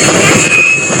Pine.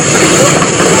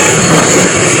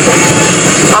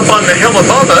 Up on the hill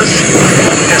above us,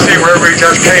 you see where we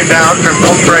just came down from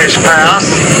Cumbres Pass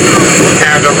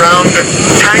and around the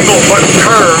Tanglefoot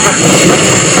Curve.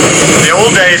 In the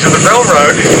old days of the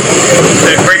railroad,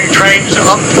 they'd bring trains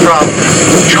up from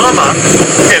Chama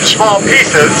in small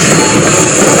pieces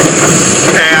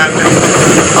and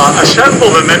assemble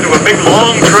them into a big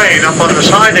long train up on the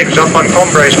sidings up on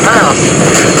Cumbres Pass.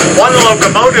 One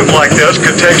locomotive like this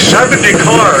could take 70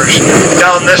 cars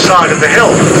down this side of the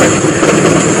hill.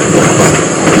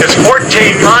 It's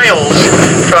 14 miles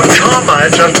from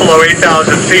Chama, just below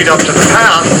 8,000 feet up to the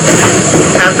pass.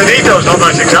 Antonito's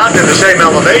almost exactly the same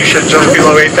elevation, just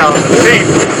below 8,000 feet,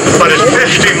 but it's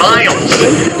 50 miles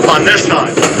on this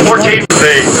side. 14,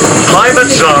 the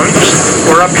climate zones,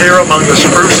 we're up here among the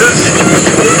spruces,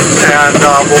 and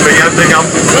we'll be ending up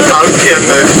out in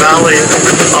the valley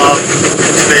of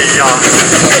the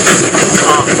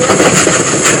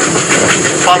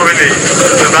following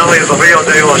the valley of the Rio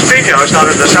de los Pinos, out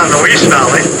in the San Luis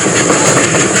Valley.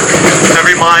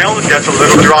 Every mile it gets a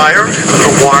little drier, a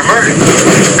little warmer.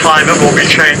 Climate will be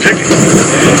changing,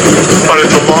 but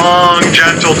it's a long,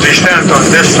 gentle descent on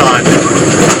this side.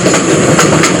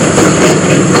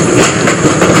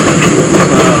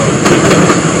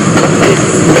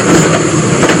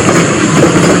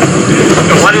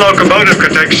 One locomotive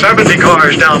could take 70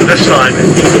 cars down this side.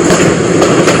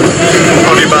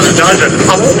 Only about a dozen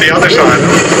up the other side,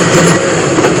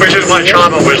 which is why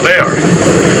Chama was there,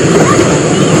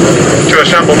 to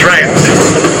assemble trains,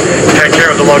 take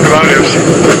care of the locomotives.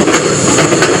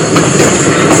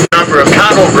 Number of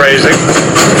cattle grazing,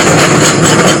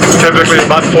 typically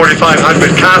about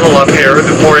 4,500 cattle up here.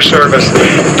 The Forest Service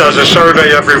does a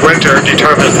survey every winter,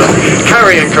 determines the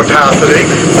carrying capacity,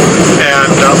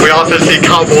 and we often see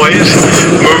cowboys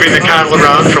moving the cattle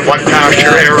around from one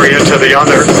pasture area to the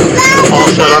other, all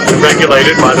set up and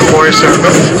regulated by the Forest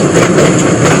Service.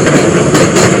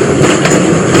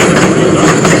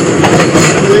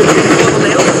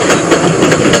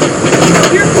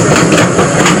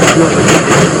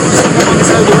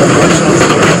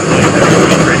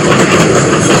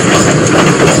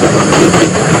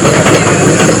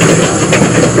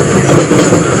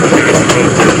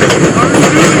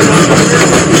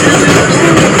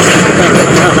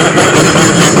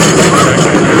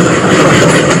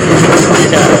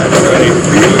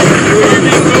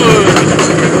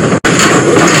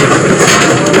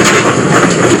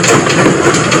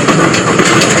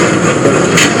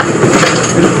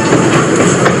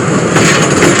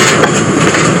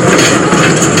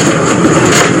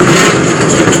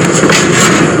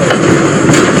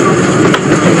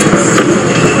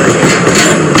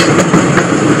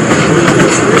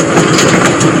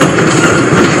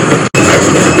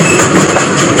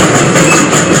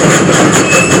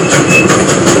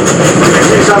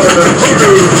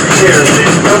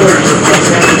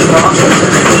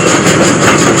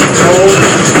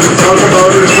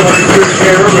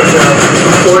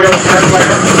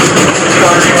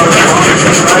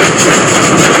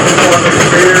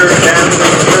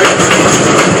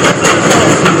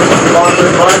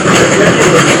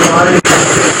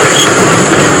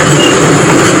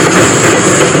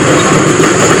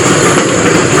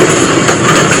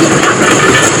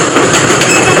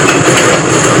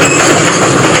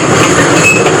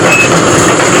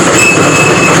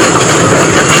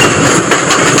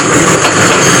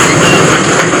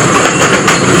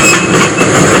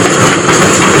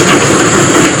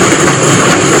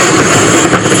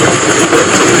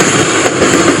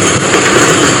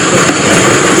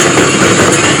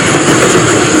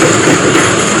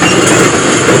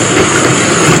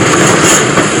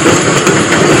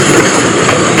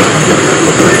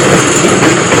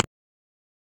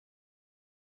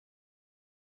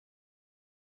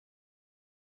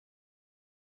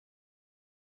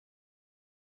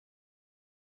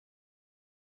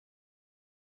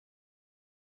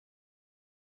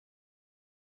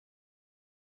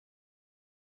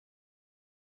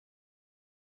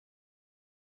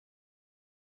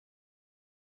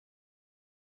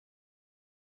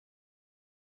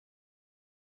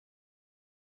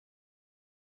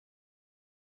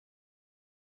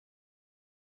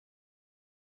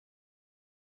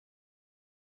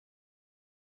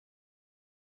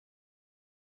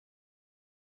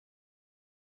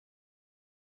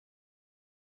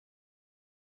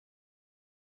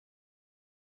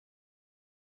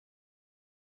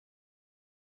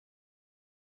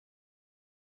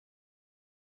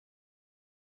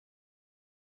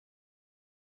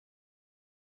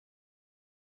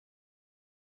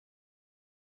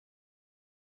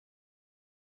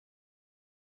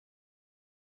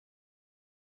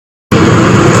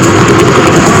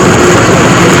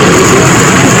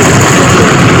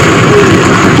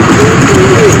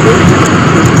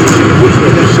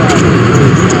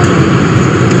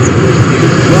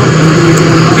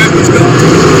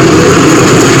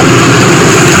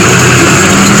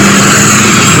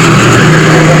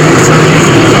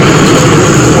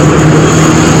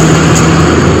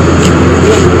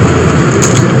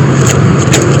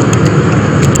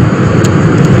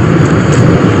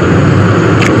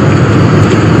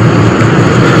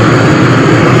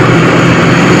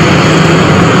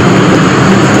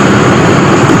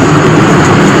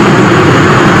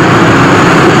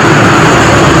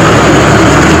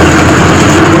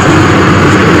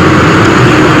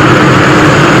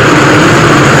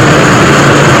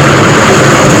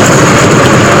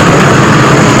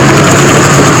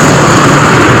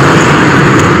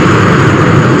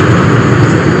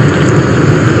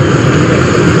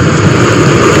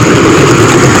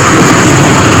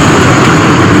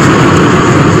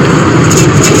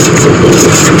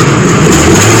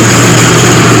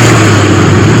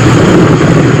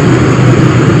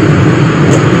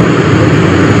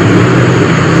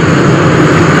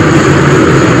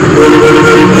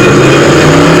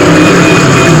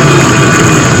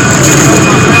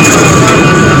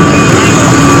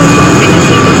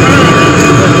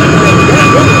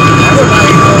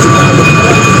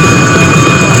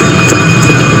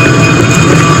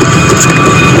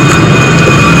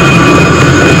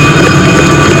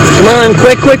 on,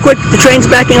 quick, quick, quick. The train's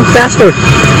backing up faster.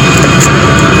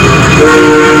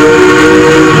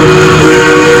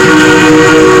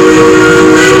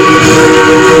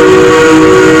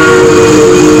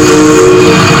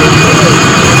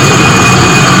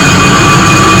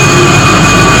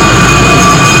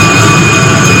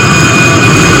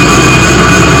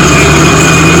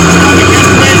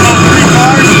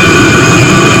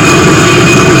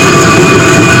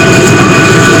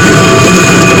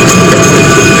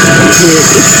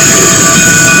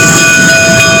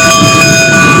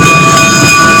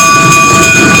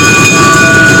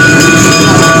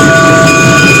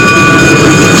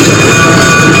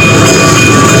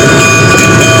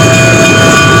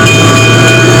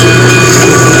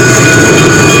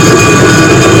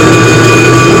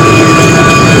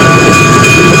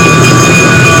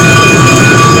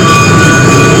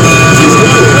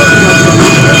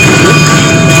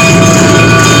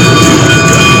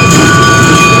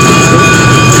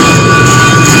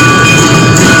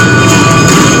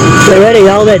 Already,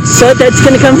 all that soot that's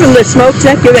going to come from the smoke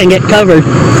check, you're going to get covered.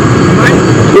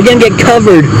 You're going to get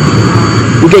covered.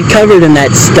 You get covered in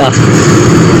that stuff.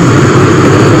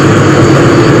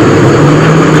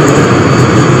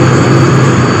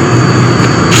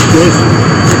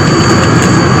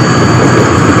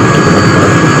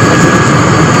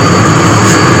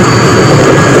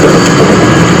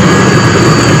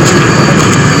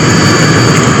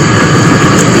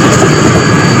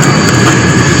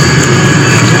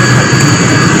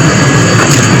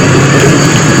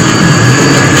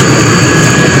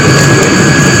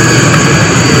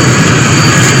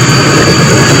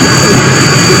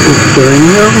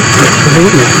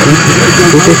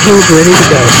 The king's ready to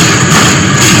go.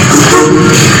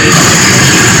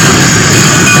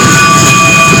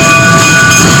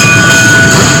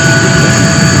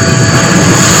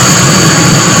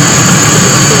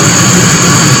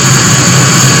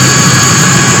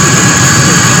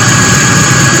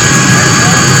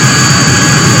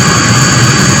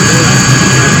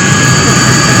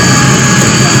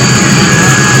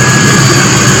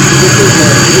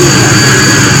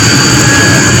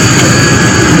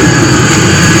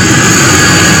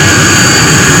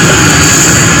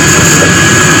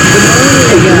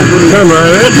 Come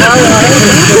on,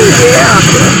 Yeah.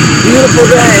 Beautiful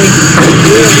day.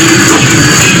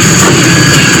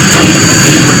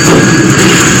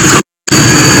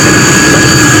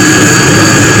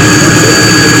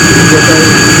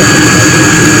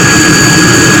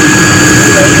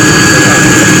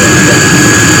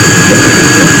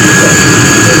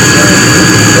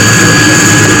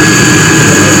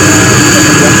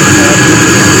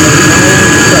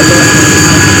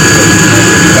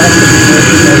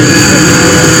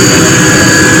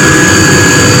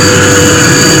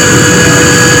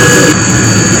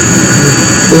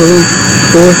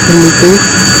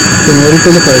 and ready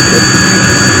for departure.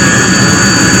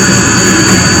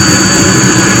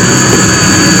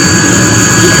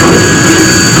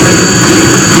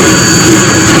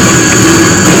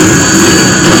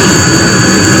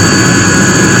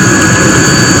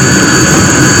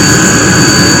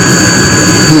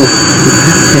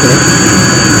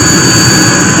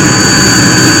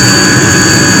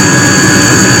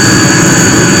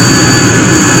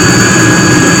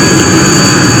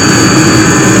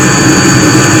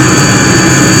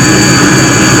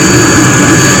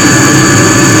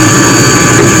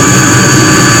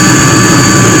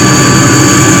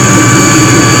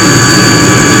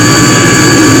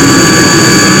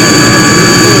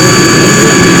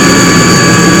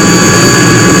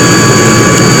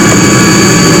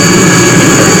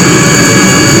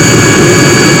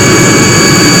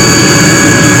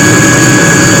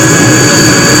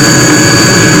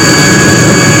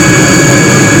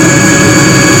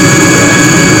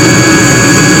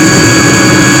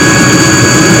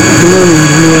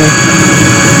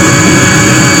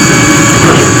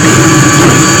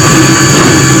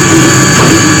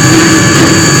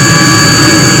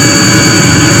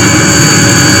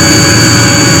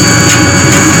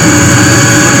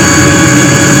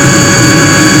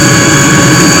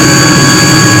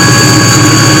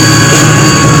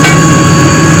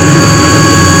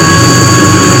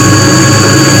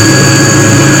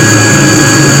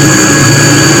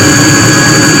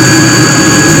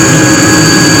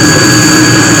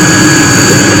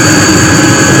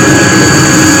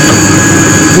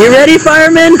 You ready,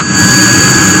 firemen?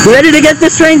 You ready to get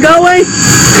this train going?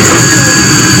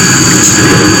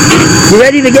 You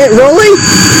ready to get rolling?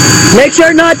 Make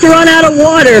sure not to run out of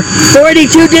water.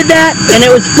 482 did that, and it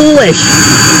was foolish.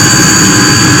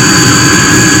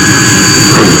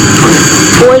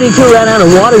 482 ran out of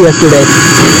water yesterday.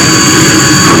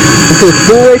 a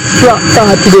foolish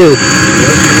thought to do.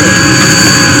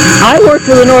 I work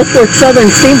for the North Fork Southern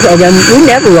Steam Program. We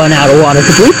never run out of water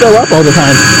because we fill up all the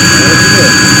time.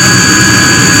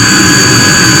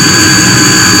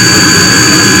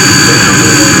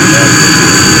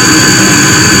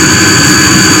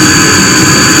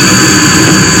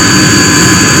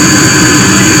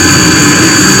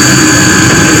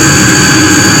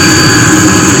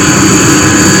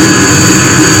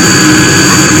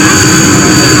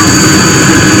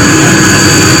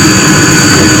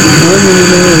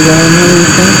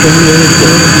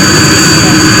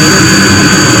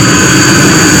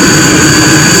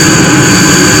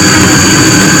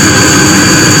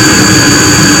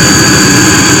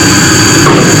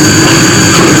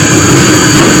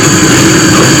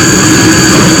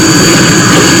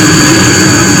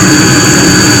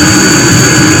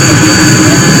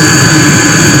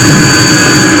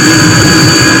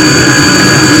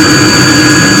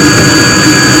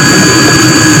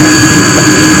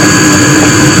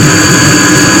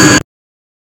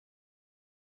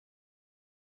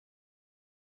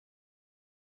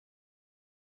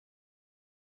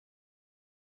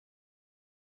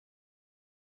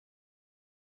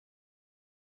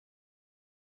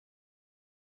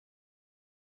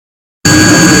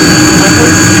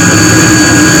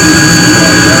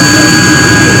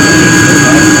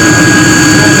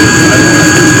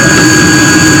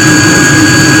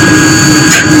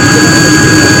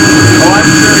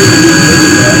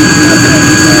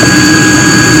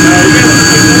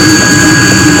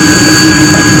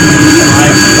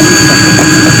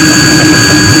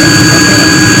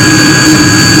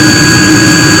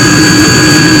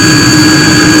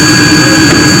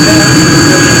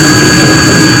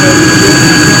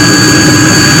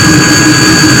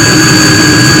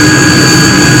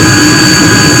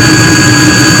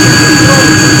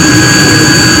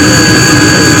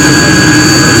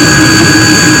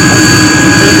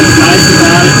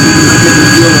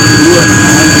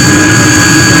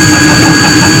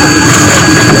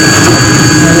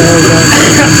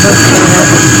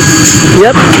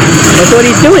 Yep, that's what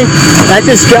he's doing. That's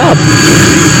his job.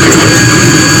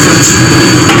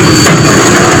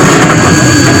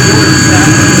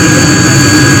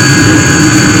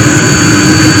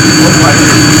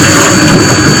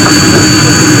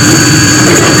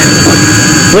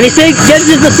 When he gives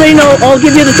you the signal, I'll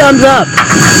give you the thumbs up.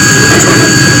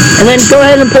 And then go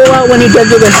ahead and pull out when he gives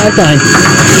you the high sign.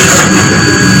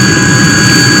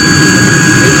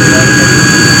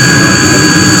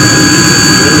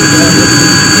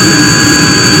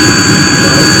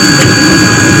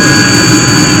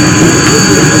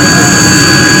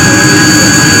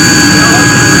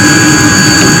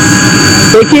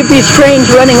 They keep these trains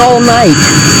running all night.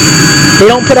 They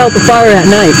don't put out the fire at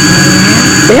night.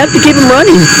 They have to keep them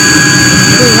running.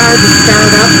 Too hard to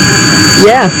start up.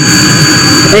 Yeah.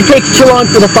 It takes too long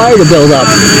for the fire to build up.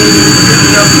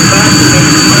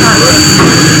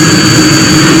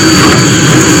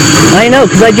 I know,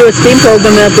 because I do a steam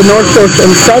program at the North Fork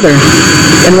and Southern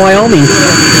in Wyoming.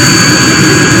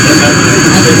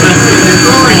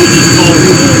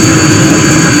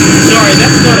 Sorry,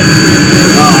 that's not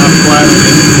I'm glad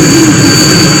we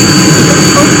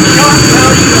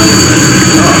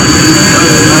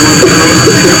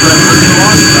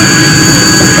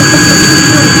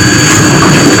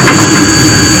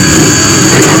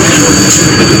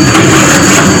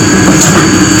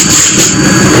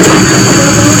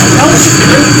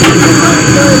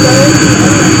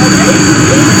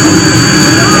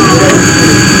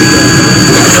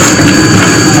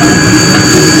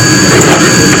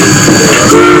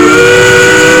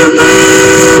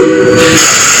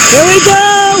Here we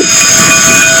go!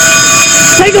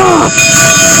 Take off!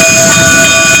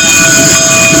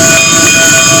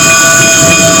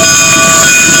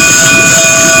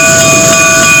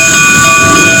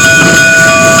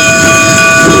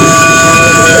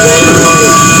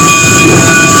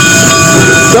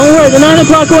 Don't worry, the 9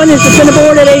 o'clock one is going to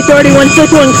board at 8:30 once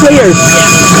this one clears.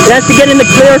 It has to get in the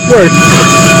clear first.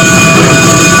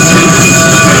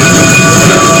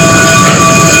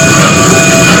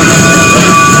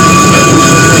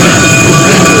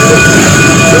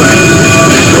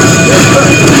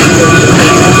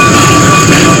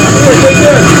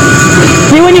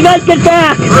 See when you guys get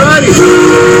back.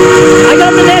 I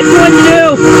got the next one to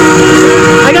do.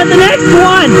 I got the next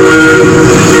one.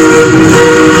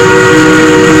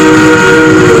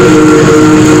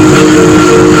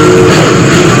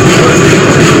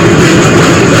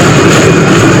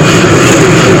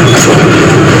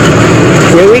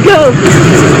 Here we go.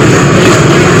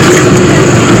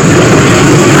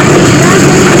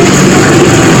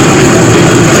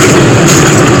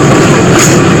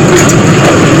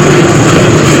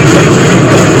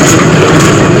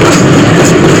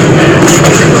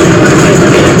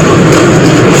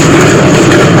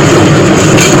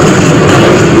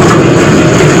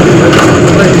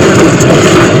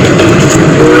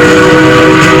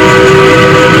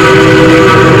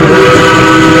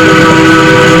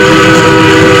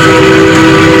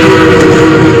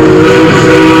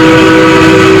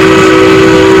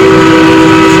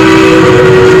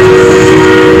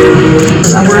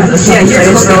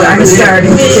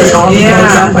 starting to take all the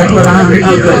clothes off I put on.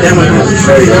 Oh, good. That one.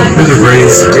 There's a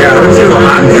breeze. Yeah,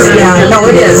 no,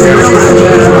 it is.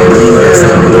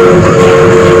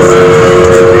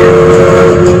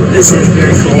 This is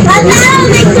very cool.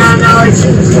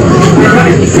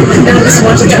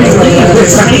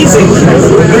 It's amazing.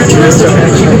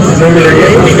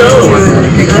 Here we go.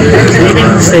 Leaving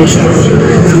the station.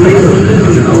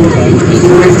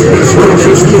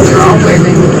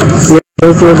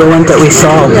 Those were the ones that we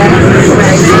saw.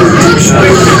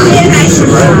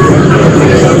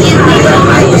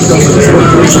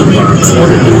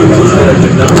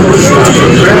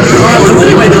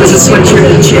 There was a sweatshirt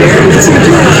and chair.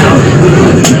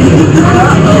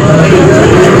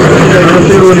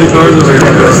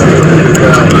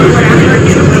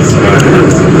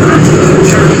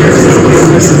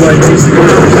 This is like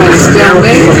down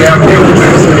there.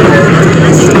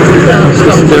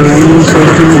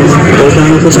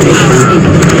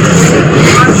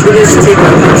 We just take up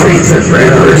the trees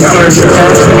forever.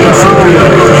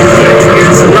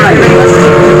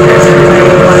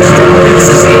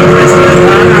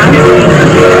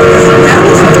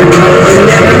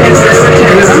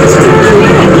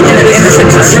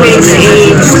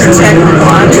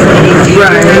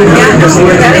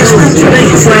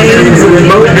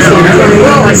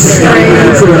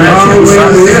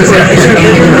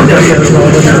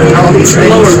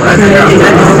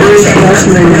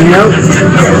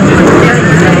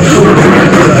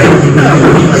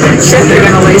 Shit, they're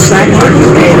gonna lay sidewalk.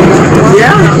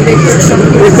 Yeah,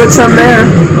 we put some there.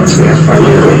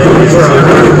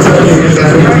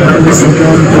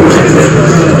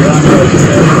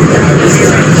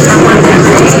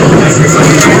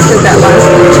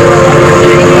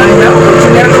 I know, but you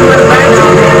never went back.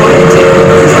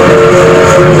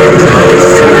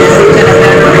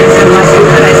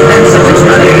 I spent so much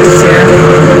money this year.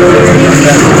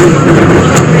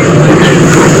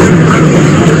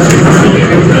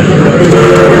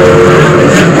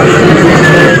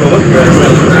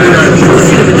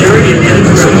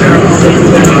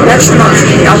 That's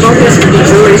mostly, although this would be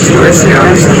Jewish tourists,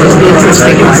 that's supposed to be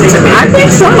interesting. I think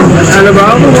so. Out of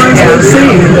all the ones we've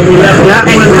seen, that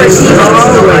one is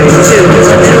always too.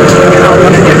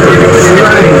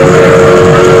 Right.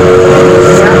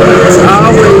 It's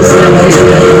always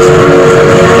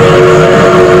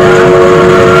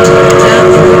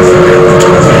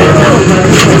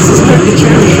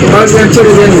I was going to put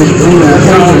it in the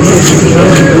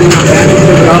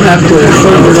I'll have to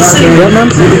what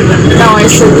month? No, I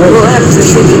said we'll have to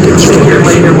see if you can see here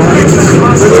later.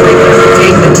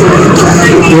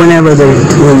 Whenever they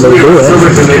do it.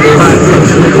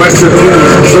 Western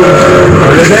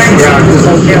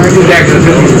yeah.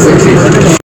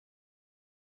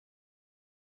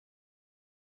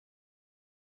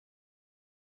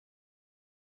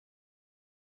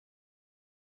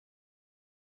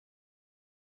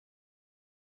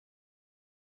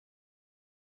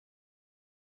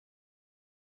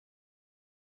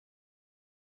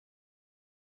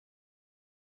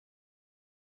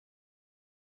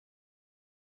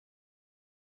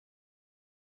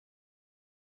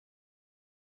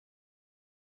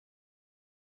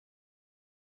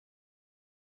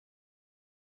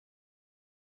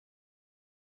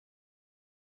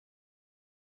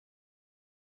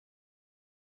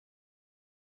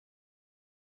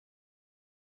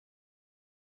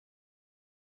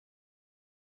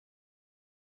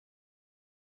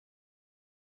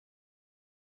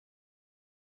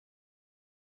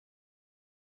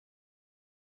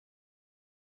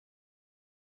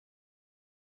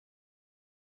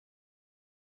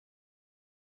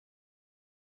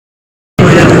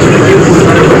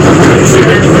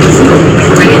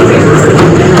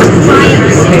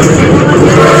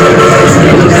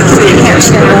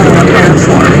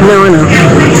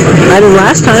 I did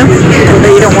last time.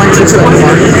 But you don't want to do it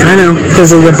anymore. I know,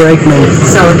 because of the brakeman.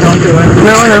 So don't do it.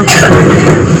 No, I know.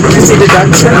 You see the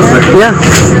ducks in there? Yeah.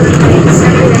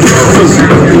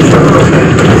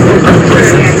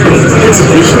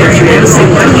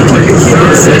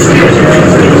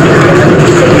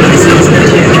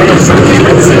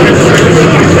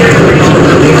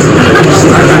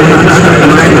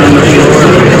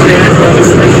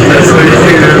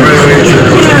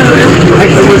 I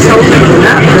was hoping for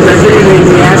that because I didn't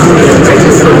even ask you.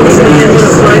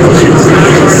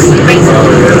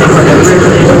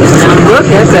 Look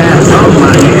at that. Oh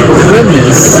my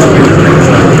goodness.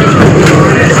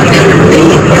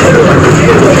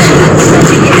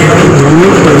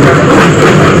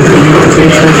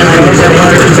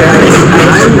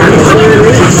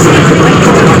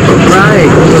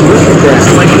 Right.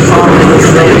 Look at that.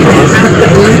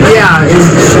 Yeah, in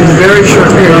a very short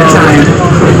period of time.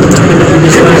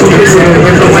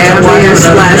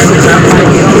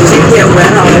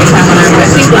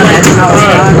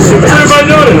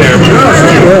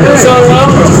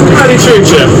 True,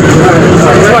 Chip.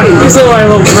 He's my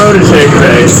little protege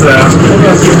today, so.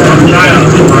 Okay.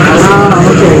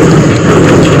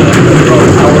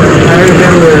 I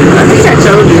remember, I think I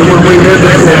told you when we lived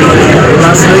in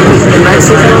Las Vegas, in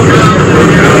Mexico,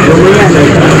 when we had a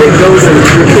big dose of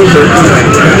cucumber,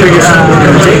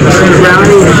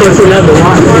 brownie, of course we love the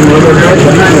water, we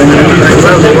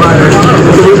love the water.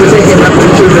 So we would take him up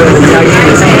into the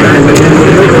gigantic sand, and then we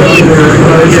look at it,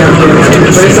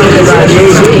 but it's only about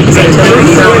 8 weeks. So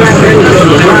we go out there, we go to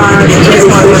the lodge, just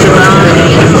fish around,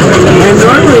 and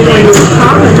normally when he was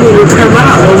calling, he would come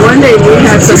out. Well, one day we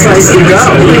had some place to go.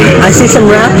 I see some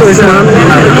raptors, Mom.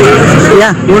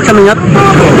 Yeah, we're coming up.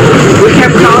 We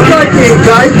kept calling like a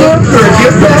guidebook or a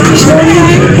gift package for you.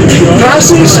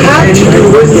 Massive hat.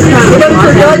 Ready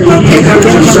for guidebook?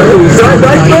 Guidebook?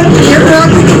 Gift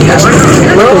package?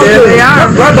 Well, there they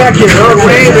are. Right back here.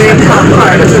 Okay, they come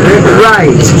part of it.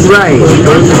 Right, right.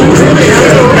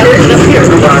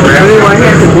 Anyway, I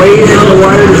had to wade in the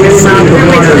water to get him out of the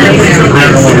water.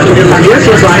 This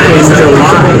was like in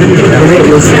July, and it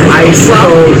was ice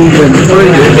cold, even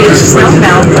freezing. It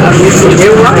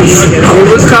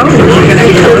was cold.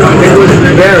 It was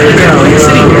very cold.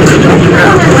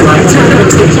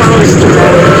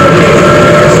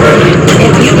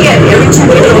 And you get every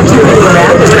time you go to the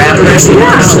rapids,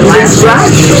 last rush,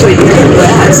 usually it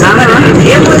was hot.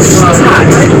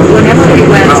 Whenever we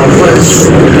went, it was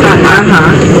hot.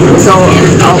 So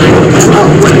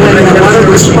when the water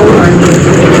was cold,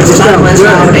 the sun was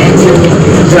out, and you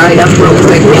dried up real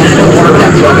quick and warmed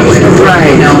up real quick.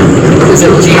 Right. You know, because it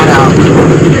was hot out.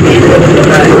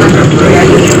 Yeah,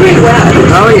 you get pretty wet.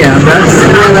 Oh yeah, that's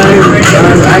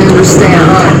what I understand.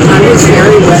 I was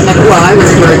very wet. Well, I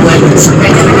was very wet.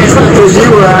 Because you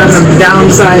were on the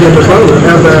downside of the boat,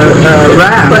 of the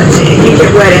raft. But you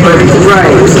get wet and everything.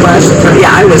 Right.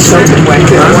 Yeah, I was soaking wet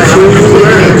too.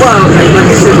 Well, like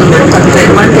I said,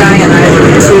 one guy and I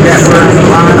were two that were on the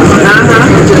bottom.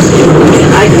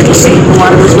 I couldn't see the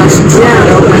water was much. Yeah,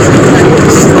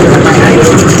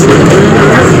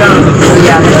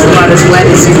 the water's wet.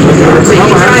 So you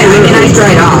dry. I mean, I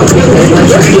dried off.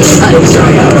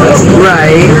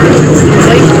 Right.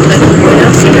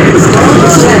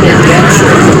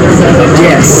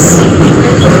 Yes.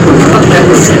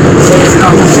 A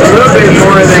little bit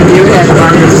more than you had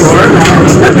on before.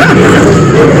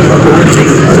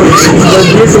 But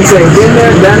you can say, been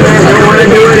there, done that, don't want to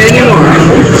do it anymore.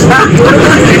 I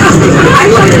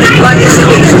like it.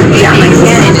 Yeah, I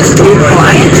can. It is beautiful. I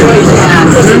enjoy that.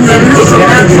 It's not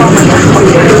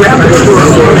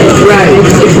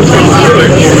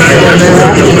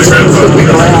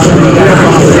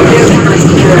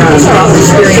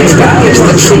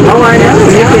Oh, I know.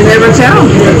 You can never tell.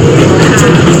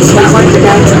 It's not like the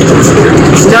guys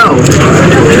experience. No.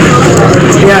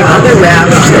 Yeah. Other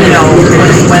rafts, you know,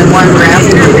 when one raft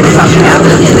would come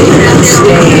happen, they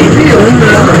stay and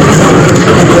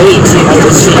wait, you know,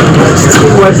 to see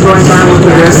what's going on with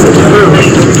the rest of the crew.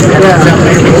 Yeah.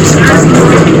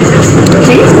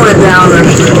 Keith went down a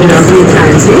few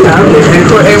times. He loved it. And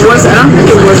it was, I don't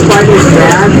think it was quite as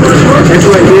bad as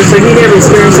what you said. He never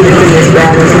experienced anything as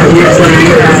bad as what you said.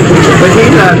 But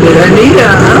he loved it. Anita,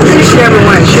 I don't think she ever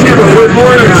went. She never went. Good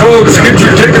morning, folks. Get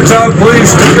your tickets out,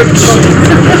 please. Tickets.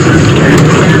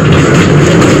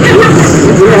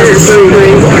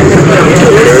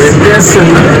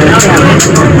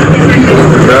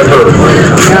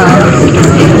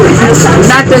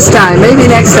 Not this time. Maybe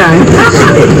next time.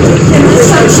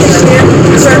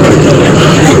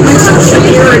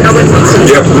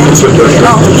 Yeah, please sit there.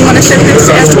 Oh, you want to sit this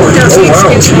fast? Oh, wow.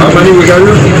 How many we got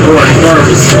here?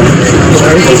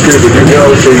 Okay, but you know,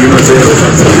 so you must have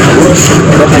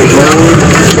okay, you're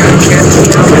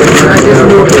right from the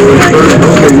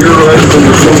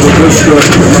soul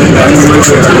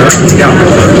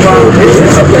of this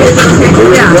stuff.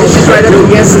 Yeah, she's right up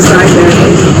against the side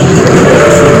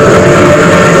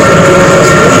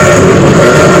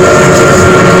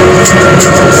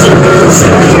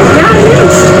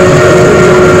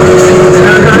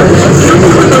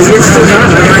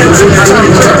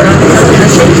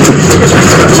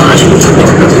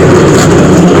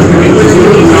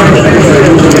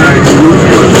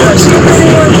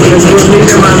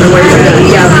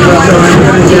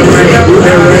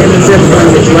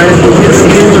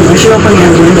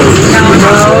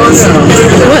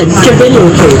What? It's your video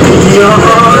tape.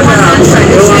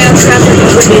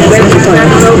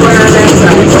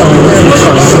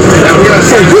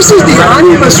 So this is the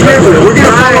Animas River. We're going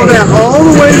to follow that all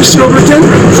the way Mr. Silverton.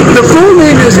 The full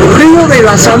name is Rio de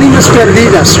las Ánimas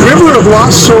Perdidas, River of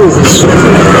Lost Souls.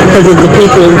 Because of the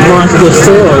people who lost their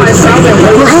souls.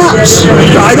 Perhaps.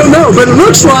 I don't know, but it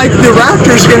looks like the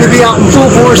Raptors are going to be out in full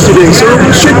force today, so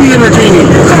it should be entertaining.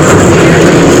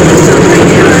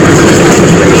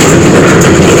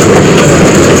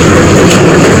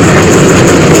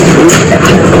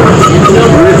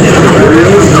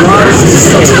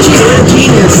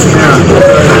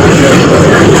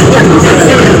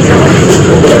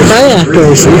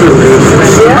 Kayakers.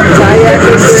 Yeah,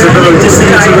 kayakers.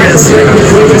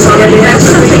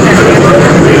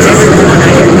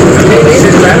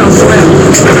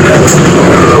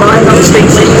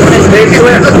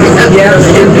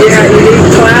 Yeah, you need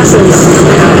classes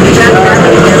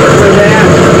for that.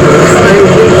 You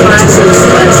need classes.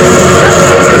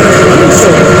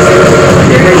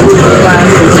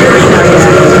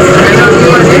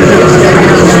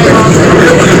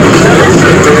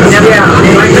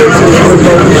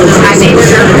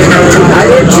 I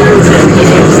did too.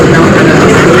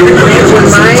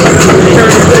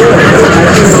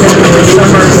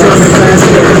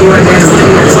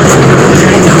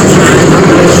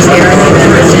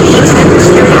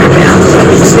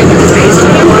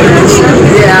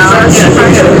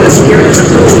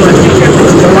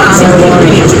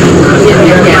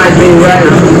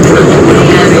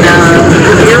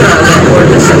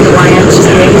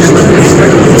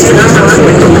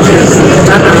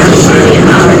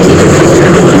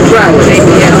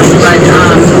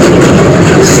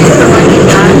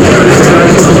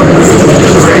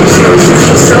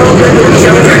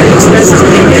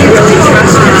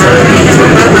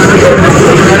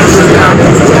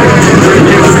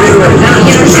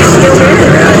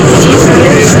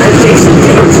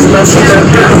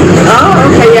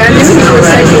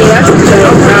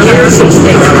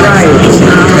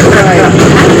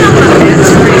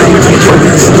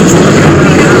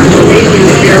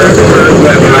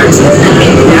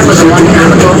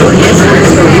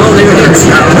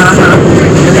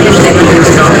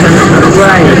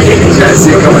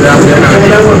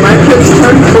 When my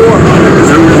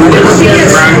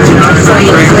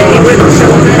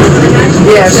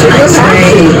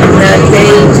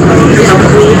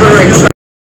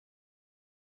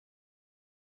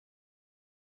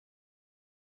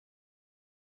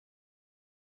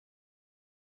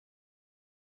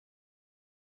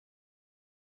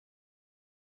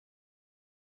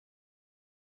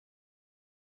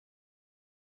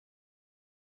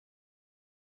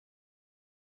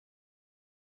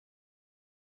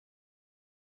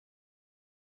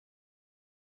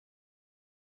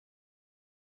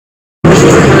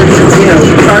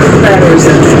turn platters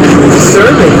and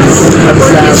servings of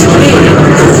stuff.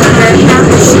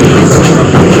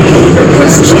 It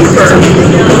was cheaper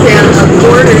than a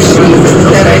quarter sheet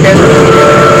that I'd ever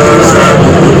used.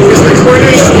 Because the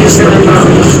quarter sheets are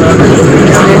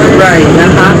right,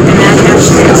 and that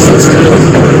has to be 60.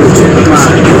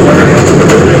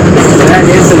 That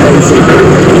is amazing.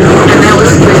 And that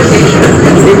was pretty.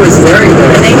 It was very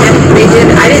good. And they did,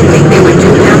 I didn't think they would do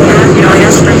that, you know, I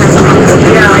asked for half a month.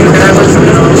 Yeah, but I wasn't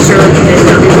sure if they did.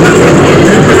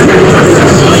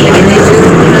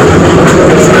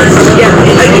 Yeah,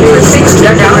 I think for $60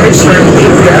 for a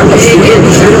pizza, it is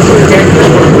beautifully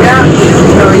decorated. Yeah,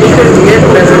 so you couldn't get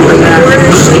better than that. Quarter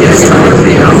sheet is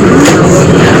you know.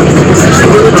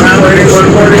 Quarter sheet.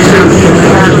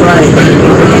 Right.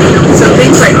 So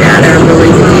things like that are really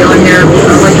the deal in there.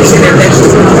 Like you said, their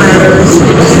vegetable platters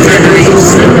are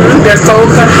nice. Their cold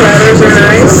cut platters are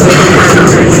nice.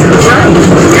 Right.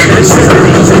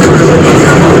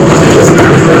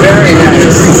 Very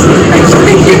nice.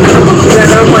 Thank you.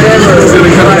 Whatever. It's going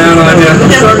to come down on you.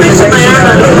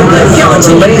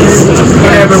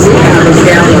 Whatever we have is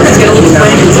down.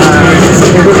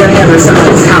 We're going to have this on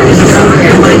the house.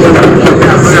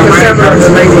 Whatever the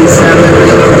ladies have.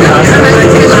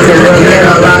 They get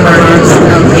a lot of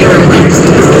stuff here.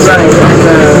 Right.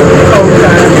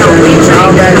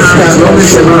 All that stuff.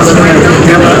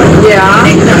 Yeah.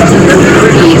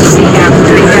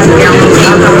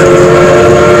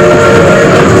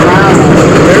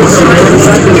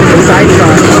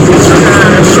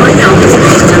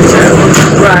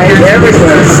 Right,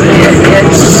 everywhere.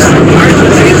 It's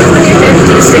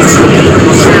 60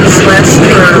 cents less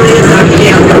per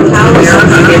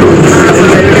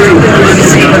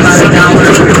save about $1.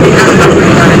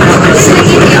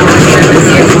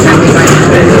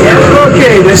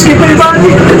 Okay, let's keep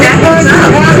anybody?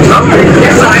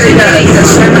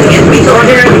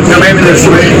 Maybe this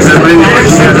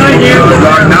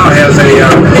dog now has a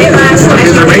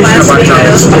reservation about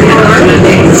time.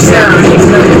 They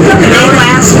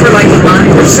last for like a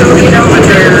month or so.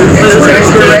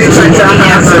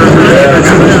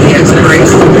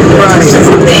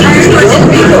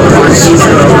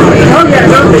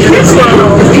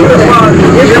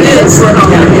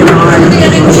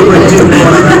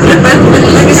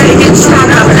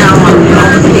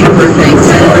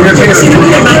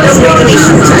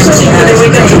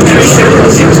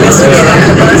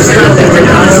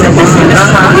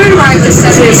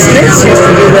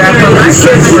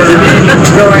 guys were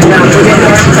going down. We didn't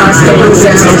have customers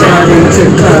downtown to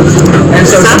come. And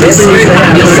so Smith used to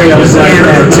have sales like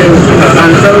that too.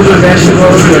 On frozen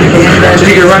vegetables or canned vegetables.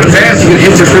 You can run fast, you can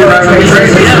hit your food right on the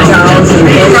train. Towels and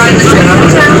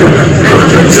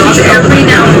every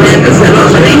now and then,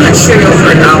 they had cereal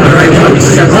for $1.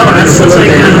 Oh,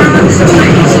 absolutely.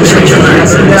 Cereal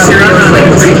was like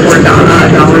 $3-4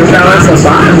 a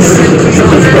box.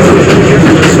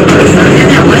 And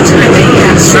at one time they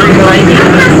had cereal like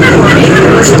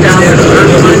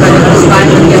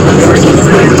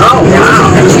oh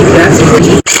wow, that's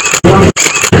pretty.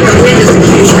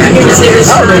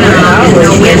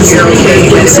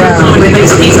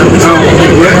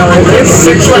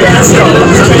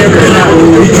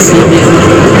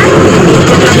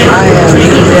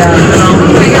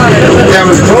 Yeah, it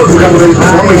was closed a couple days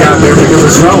before we got there because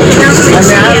of snow.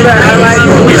 I like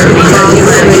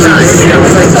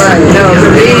no,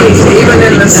 even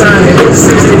in the sun, it was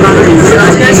 60 degrees.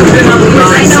 I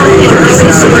know in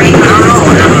early spring,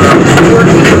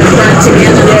 working in the front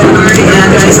together,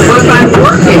 and I said, well, if I'm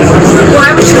working, well,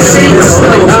 I was just sitting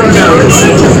still,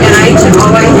 and I took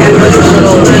all I had was a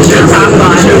little top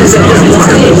on, because it was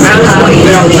morning. I was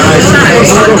waiting all the time.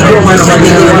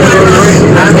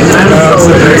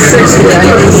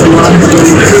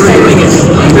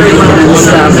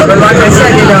 But like I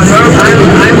said, you know,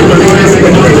 I'm a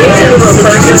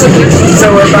person, so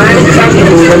if I'm talking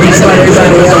to what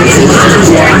everybody else is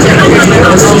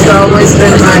this has always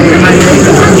been my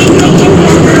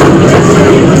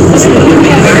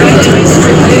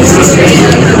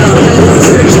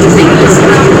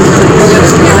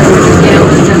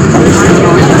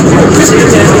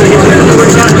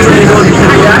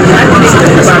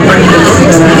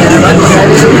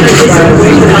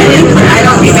I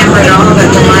don't remember at all that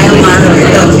the mile mark,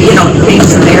 you know,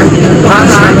 things in there. Yeah,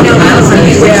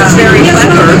 it's very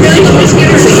clever.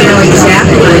 So you know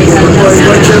exactly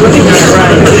what you're looking at,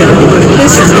 right?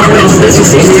 This is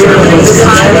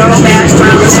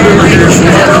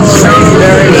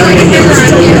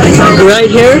Right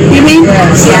here, you mean?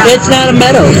 Yeah. It's not a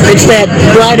meadow. It's that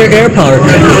glider air park.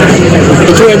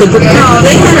 It's where the... No,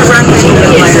 they had a run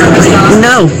glider.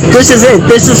 No, this is it.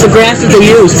 This is the grass that they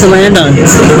use to land on.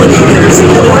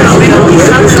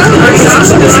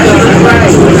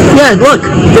 Yeah, look.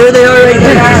 There they are right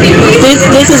there.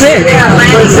 This is it. Yeah,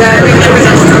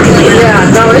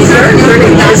 no, it's very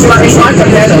pretty. It's like a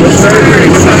meadow. It's very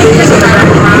pretty.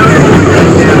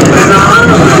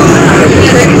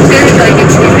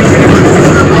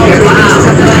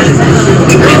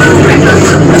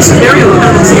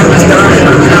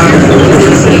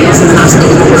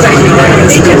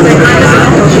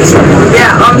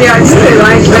 Yeah, I do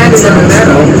like that in the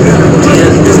meadow.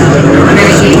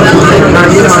 You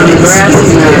know, on the grass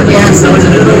and that.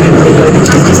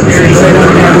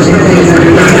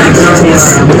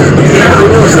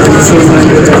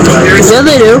 Yeah,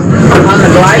 they do. On the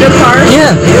glider part?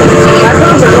 Yeah. I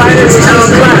thought the glider was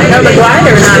flat. No, the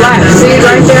glider is flat. See it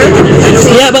right there?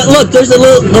 Yeah, but look, there's a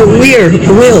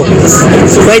wheel.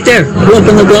 Right there. Look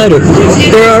on the glider.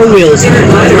 There are wheels.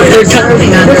 They're one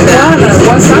thing under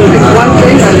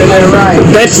there, right?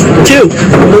 That's two.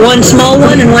 One small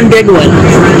one and one big one.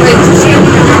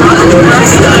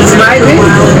 Right there.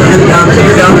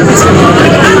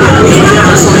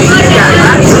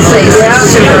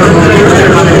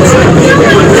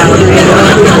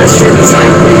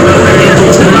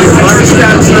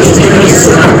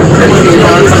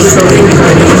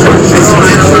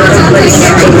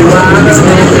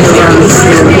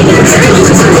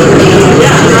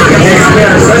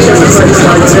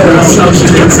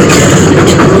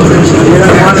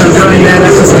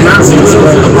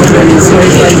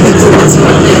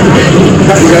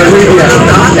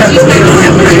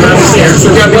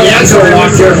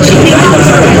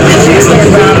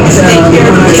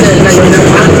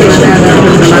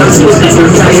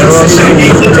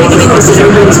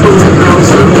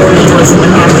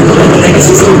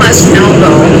 You must know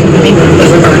though, I mean,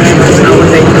 know what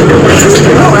they do.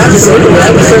 Oh, absolutely.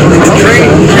 That was certainly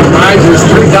great. Mine was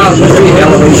 3,000 feet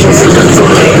elevation.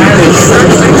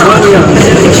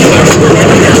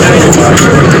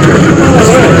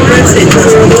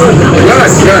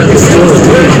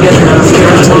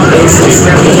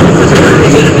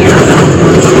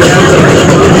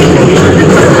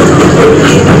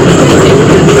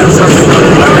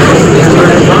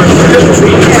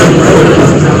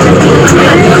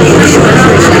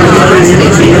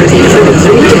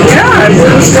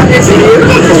 It's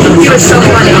beautiful. You're so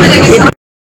funny.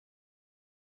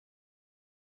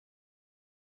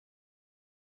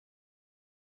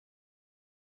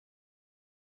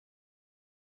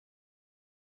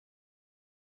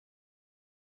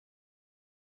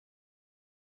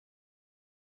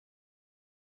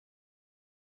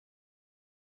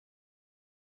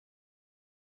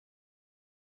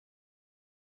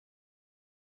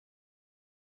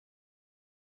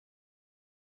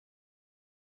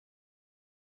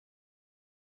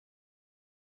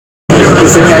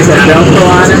 because it has that Velcro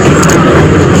on it,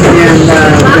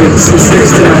 and it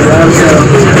sticks to my rug, so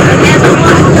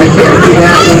I can't do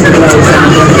that with the gloves on.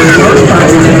 But for the most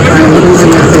part, if I'm losing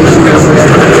my patient or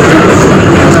whatever,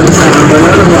 but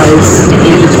otherwise,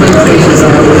 in between patients,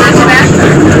 I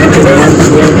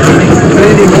but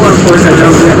anymore, of course, I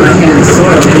don't get my hands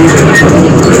soiled either,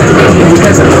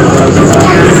 because of the gloves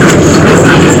on.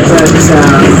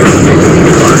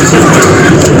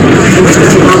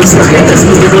 But,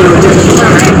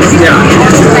 yeah.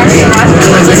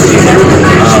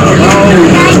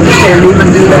 Can't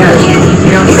even do that.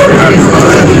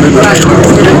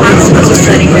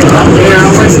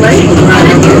 What's late?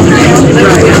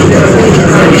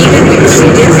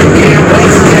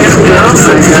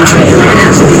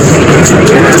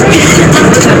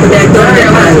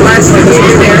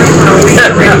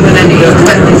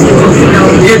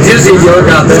 You dizzy work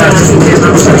out there.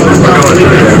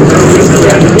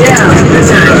 Yeah.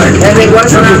 And it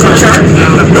wasn't on the chart. It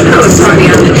was probably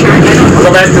on the chart. Go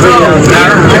back to the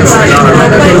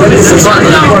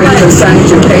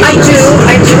I do.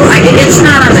 It's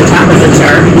not on the top of the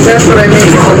chart. That's what I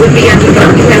mean. It would be under,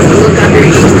 you have to look under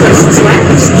each person's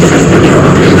last.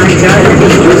 My God.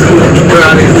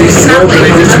 These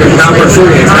they just get copper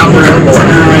free and copper import.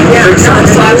 Yeah, so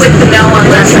I wouldn't know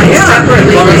unless I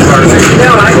separately. No,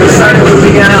 I decided to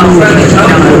be out in front of the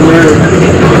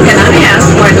And I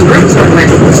asked why the rooms were wet.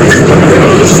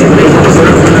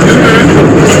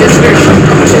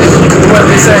 What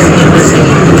they say? That's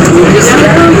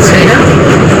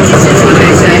what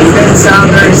they say. It doesn't sound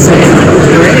very safe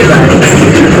for anybody.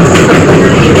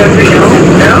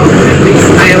 No?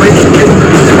 I always do.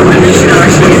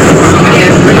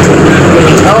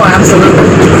 Oh, absolutely.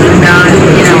 Not,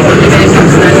 even if it's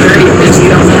not dirty, because you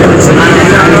don't know what's on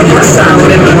it. I don't know what's on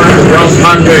it. Well,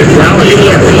 Monday,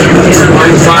 Immediately, because I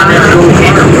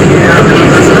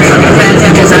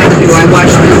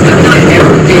watch movement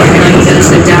every day, and I just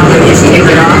sit down and just take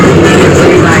it off.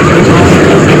 Immediately, like, go to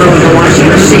the washing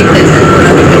machine, and then put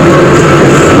up the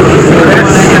I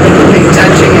haven't been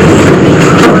touching it.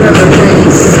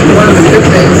 One of the good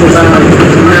things about not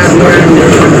wearing,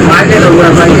 I never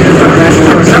wear my uniform back and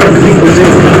forth. Some of the people do.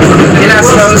 You're not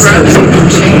supposed to.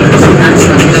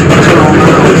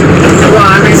 Well,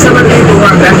 I mean, some of the people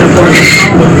wear back and forth.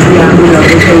 Yeah,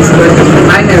 because, but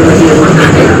I never do.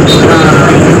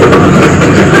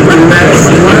 And that's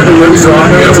one of the reasons why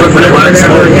I never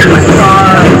in my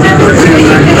car.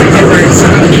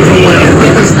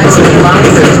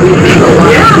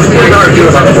 yeah, we are doing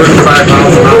about 35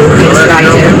 miles an hour.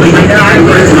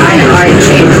 I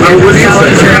changed it.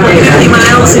 50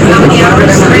 miles in how many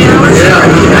hours? 3 hours? Yeah.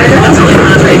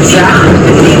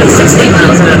 Exactly. 60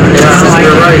 miles an hour. Yeah,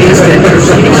 you're right.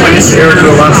 Here to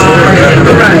a lot slower.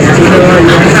 Right. Your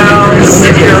house,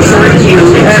 if you're for you,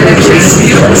 and if you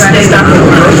trying to stop at the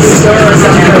grocery store or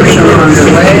something, on the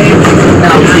way. No,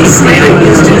 It's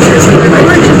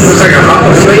like a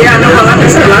house. But yeah, no, well, like I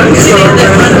said, a lot of people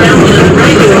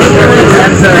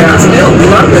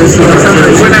love this.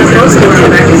 When I'm supposed to go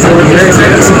back and forth, very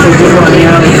expensive to do on the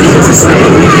out. It's the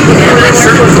same.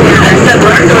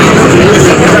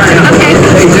 okay.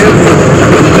 They do.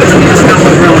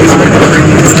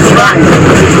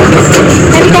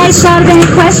 Have you guys thought of any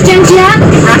questions yet?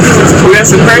 We got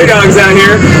some prairie dogs out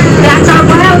here. That's our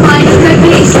wildlife, could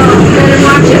be, so better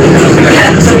watch it. You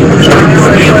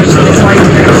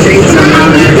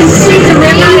can see the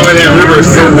river.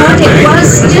 It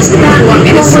was just about over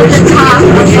the top.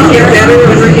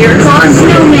 All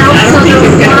snow melts, so the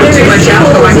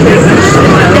water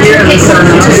is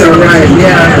Right,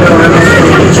 yeah.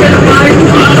 temperature, the water can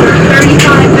be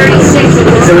 35, 36. 36.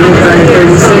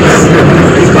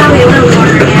 It's probably a little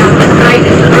warmer now, but right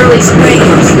in the early spring,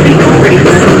 it's pretty good.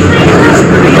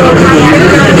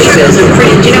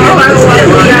 You know, I don't want to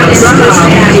be out in the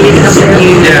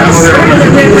Yeah.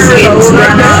 The river gets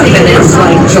run up, and it's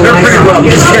like July.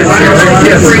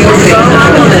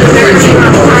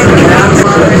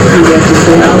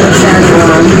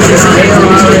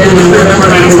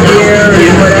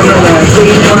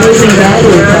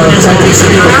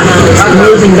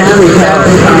 Amazing battery power.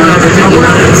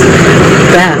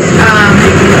 Fast.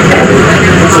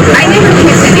 I never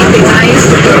kicked anything. I used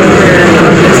to go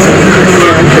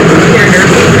Yeah,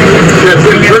 it's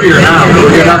getting prettier now. We'll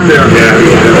get up there.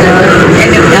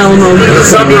 Alamo. The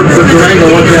suburbs of Durango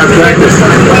look at practice.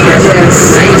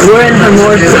 We're in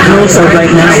Hermosa right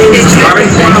now.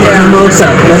 Hermosa.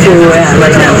 That's where we're at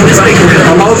right now.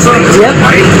 Hermosa? Yep.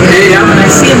 AM? I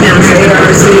see him now. How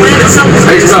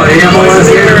you spell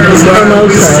AMOSA?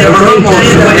 Hermosa.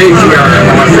 ATR.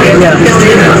 Yeah.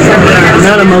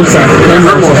 Not a Mosa.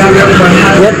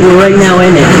 Yep, we're right now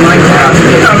in it.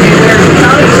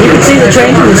 You can see the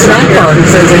train from the snack bar. You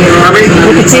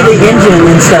can see the engine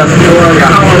and stuff.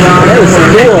 That was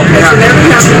cool.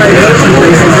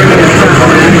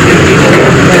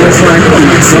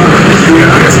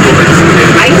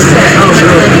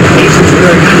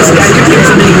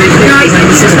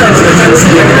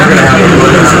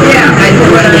 Yeah, I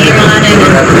put my name on it,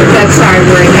 and that's how I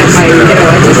work. That's how, you know,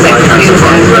 I just like to do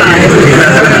that.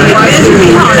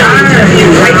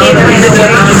 I gave it away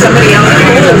to somebody else,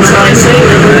 so I say,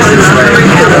 it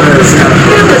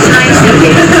was nice to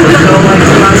get to go like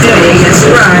to Las Vegas.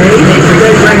 Right.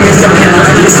 They bring you something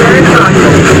else. It's very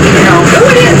popular. You know, who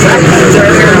it is?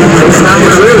 It's not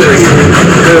really.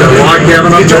 Log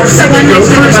cabin up there?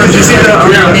 Did you see the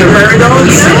prairie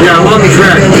dogs? Yeah, along the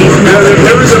track.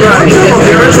 There was a ride.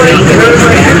 There was like,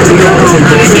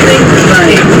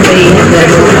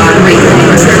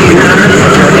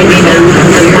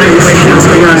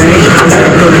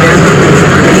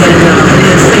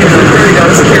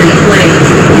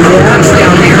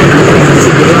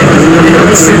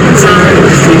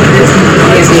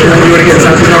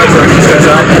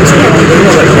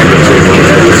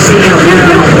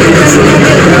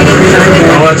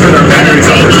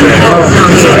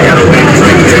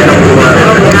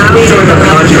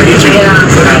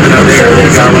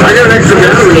 I got an extra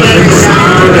battery.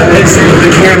 It's the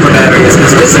camera battery. It's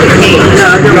specific.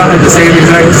 Yeah, I got the same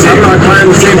exact. I'm not buying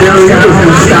the same battery.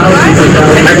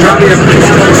 I probably have.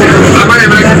 I might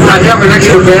have. I have an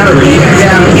extra battery.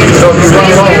 Yeah. So if you want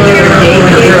to hold, here,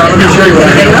 let me show you what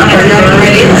I have.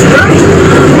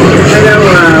 I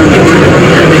know.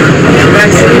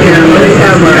 Next weekend they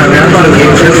have. I bought a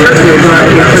game.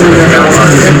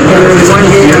 One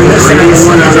game on this side,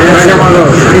 one on the other. I got one of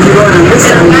those. If you go on this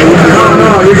side,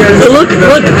 no, you're gonna. Look,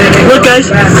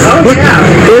 guys. Look,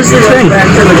 here's the thing. Back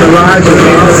to the garage and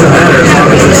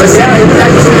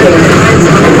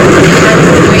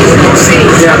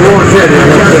yeah, it won't fit.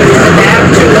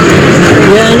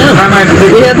 Yeah, I know.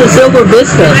 We have the Silver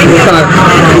Vista car.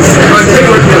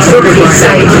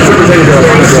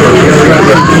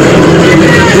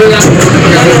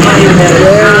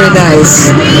 very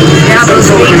nice. Yeah, those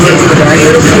and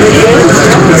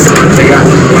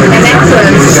that's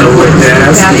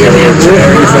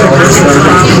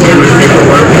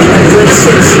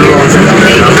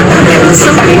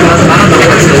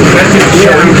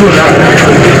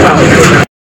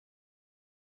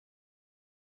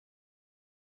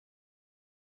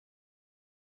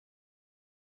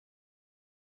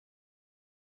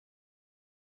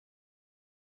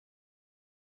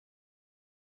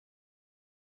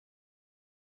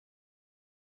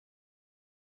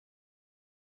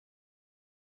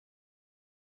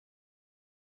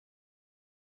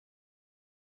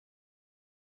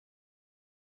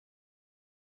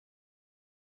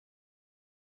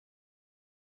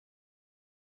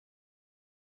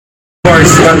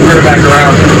Got to turn it back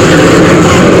around.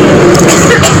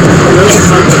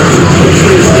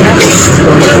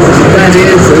 That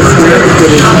is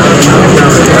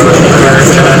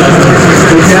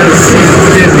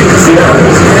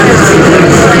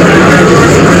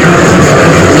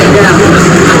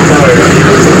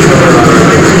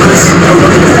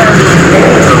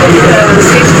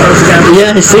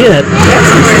Yeah, I see that.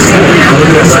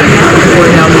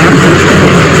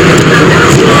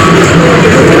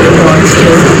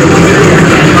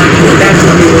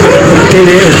 It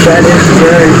is. That is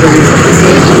very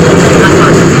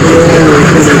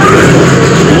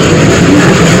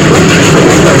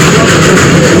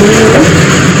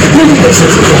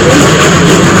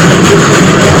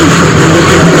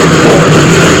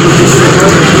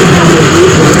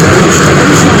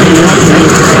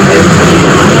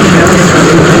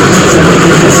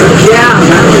yeah,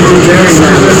 that would be very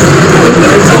nice.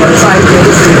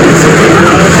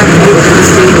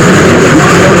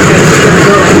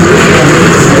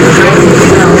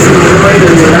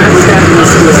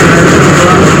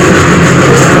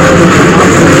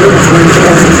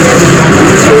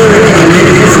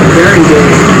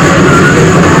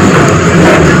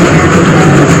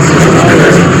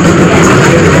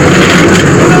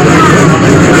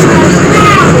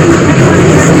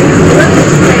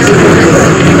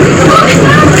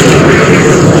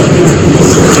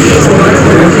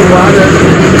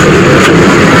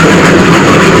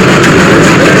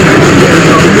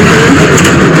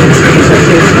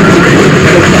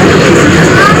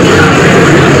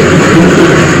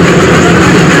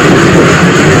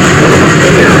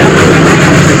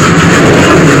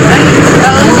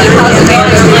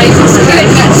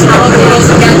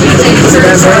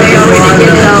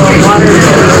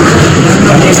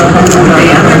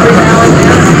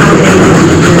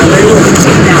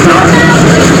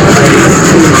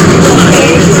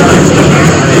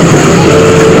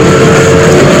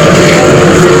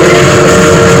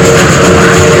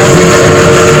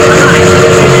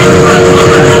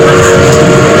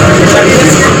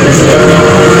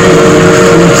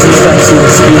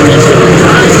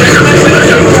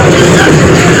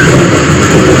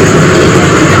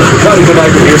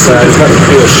 your side. It's got to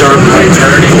be a sharp right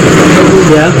turning.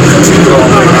 Yeah. Go all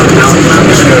the way around the mountain.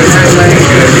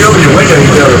 If you open your window,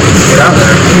 you go get out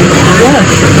there. Yeah,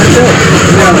 that's it.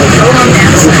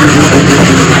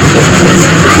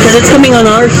 Because it's coming on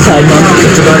our side, Mom.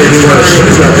 It's about to do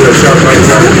a sharp right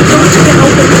turn.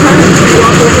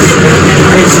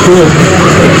 It's cool.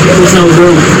 There's no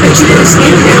room.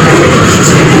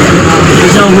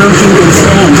 There's no room to even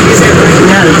stand.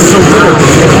 Yeah, it's so cool.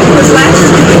 That's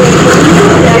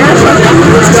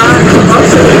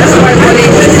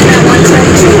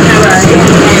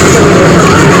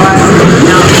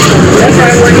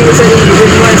why when he said he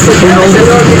didn't want to sit down, I said,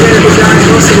 oh, you better be dying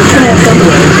most of the time.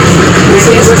 You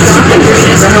see, it was talking to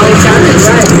me, so how he sounded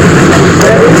right.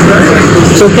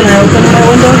 So can I open my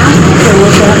window? Or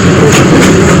what's that?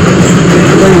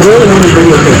 I really want to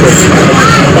videotape this.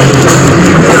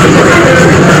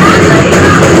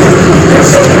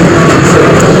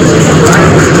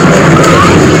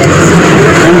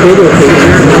 I'm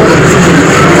videotaping.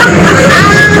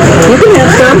 You can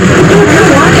have some.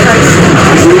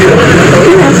 You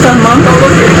can have some, Mom.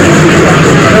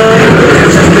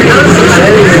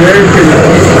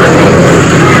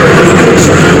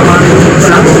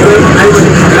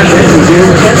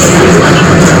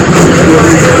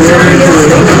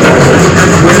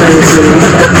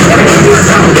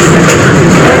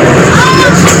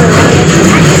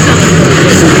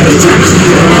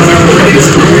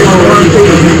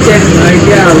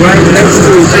 Yeah, right next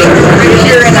to each other.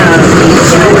 You're in a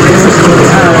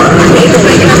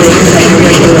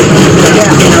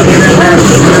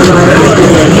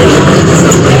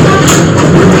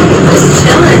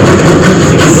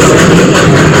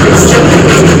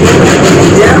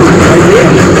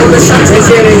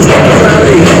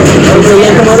So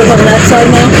you come over from that side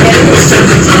now?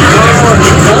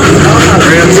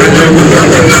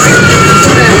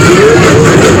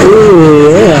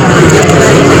 Ooh, yeah.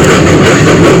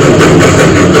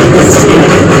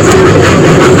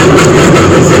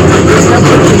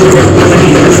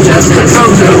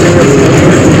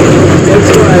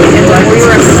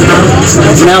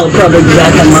 Now it'll probably be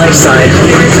back on my side.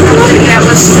 That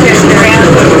was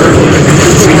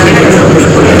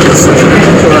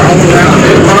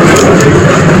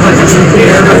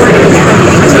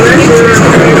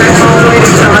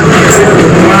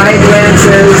wide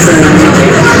lenses and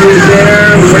he was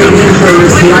there waiting for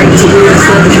his light to be a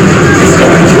certain.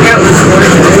 That was one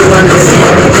of the ones.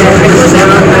 And it was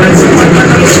out and it's like when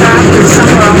he stopped or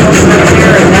somewhere almost up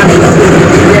here and that was,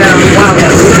 yeah, wow,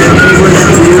 that was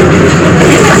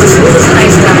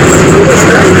nice guy. It was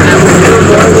very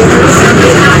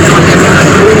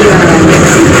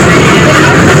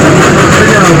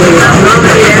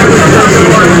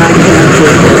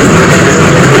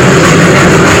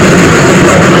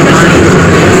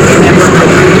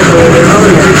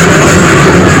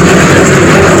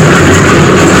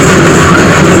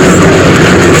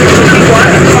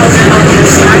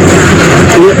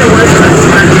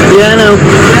Yeah, I know.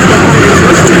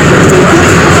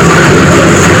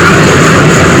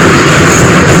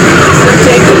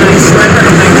 take a nice sweater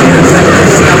and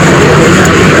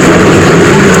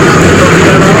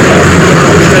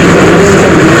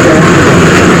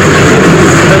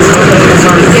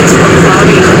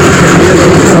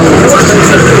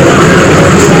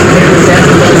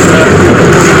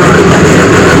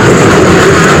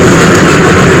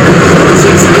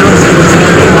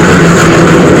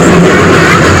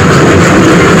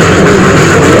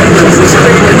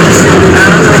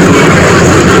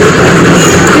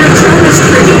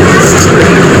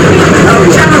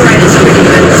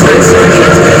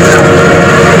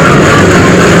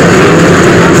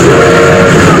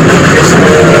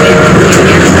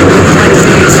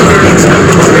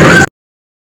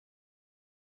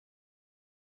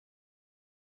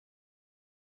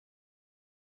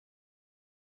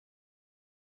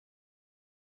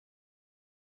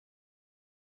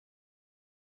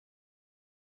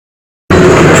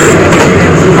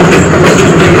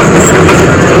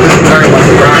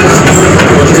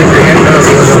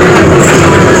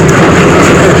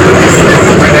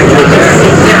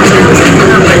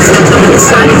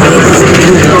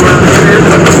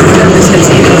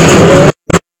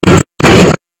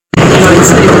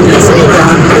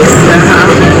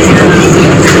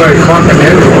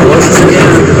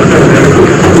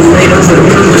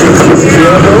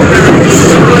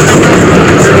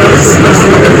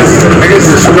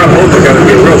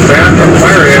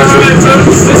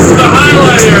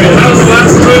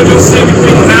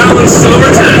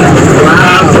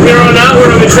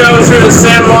traveling through the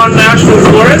San Juan National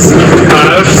Forest.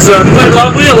 It's quite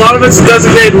lovely. A lot of it's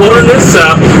designated wilderness,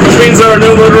 which means there are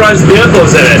no motorized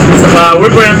vehicles in it.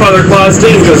 We're grandfather clause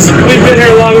too, because we've been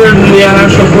here longer than the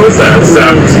National Forest has, so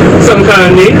something kind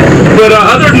of neat. But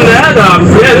other than that,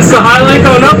 yeah, this is the Highline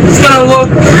coming up. It's gonna look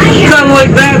kind of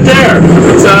like that there.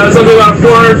 It's something about a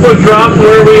 400-foot drop from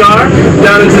where we are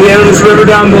down into the end of this river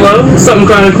down below. Something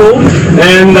kind of cool.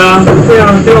 And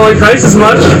yeah, if you don't like heights as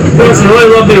much, there's some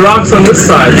really lovely rocks on this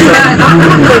side. So,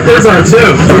 like those are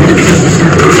too.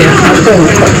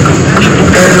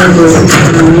 I remember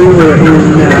when you were in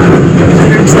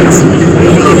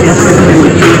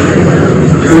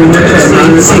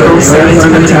on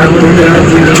the top of the hill,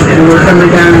 and we're coming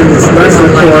down in this bus,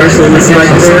 of course, and it's like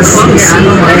this, and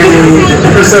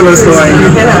Priscilla's going,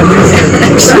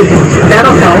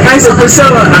 that'll help. I said,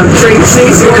 Priscilla, I'm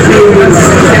Tracy's with you.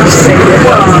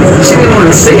 Well, she didn't want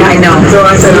to see. I know. So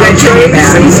I said, I'm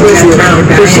Tracy's with you.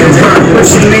 So she was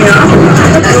pushing me up.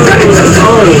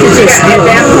 Oh, at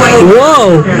that point.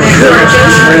 Whoa.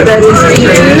 That is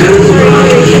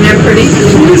isn't that pretty?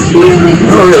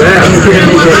 Oh, look at that.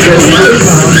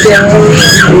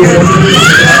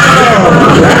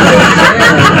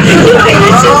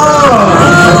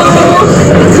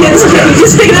 You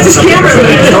just picked up his camera.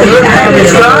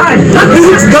 It's gone.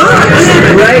 It's gone.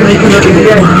 Right?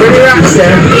 Pretty rocks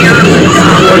there.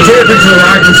 Well, take a picture of the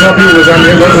rock and tell people what was on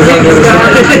the other side.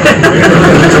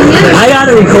 I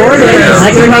gotta record it.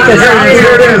 I can make a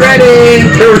ready.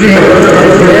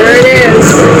 There it is.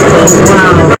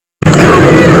 Wow.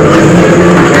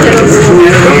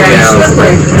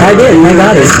 I did, I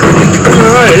got it.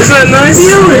 Alright, isn't that nice?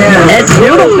 Yeah. It's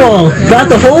beautiful. Got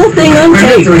the whole thing on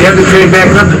tape. So you have to trade back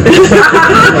up. This is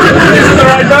the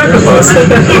right octopus.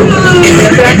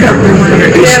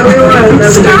 Yeah, we want.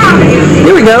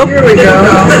 Here we go. Here we go.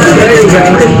 There you go.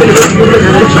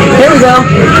 Here we go.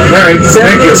 Alright,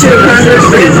 thank you.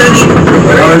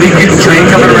 Oh, did you get the train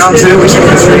coming around too? We should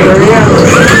get the train. Wow.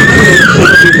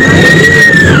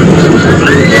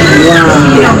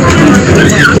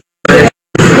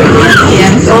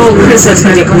 Oh, Chris, that's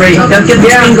going to be great. Don't get the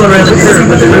train go around the curve.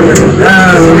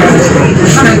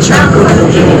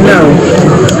 No.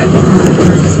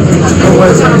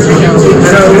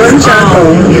 So, one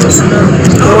charcoal.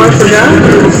 Oh, I forgot.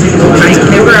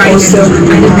 Remember, I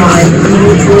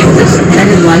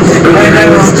didn't like it. I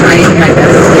was trying my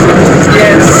best.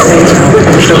 Yes.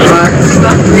 The box.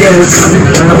 Yes.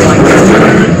 I don't like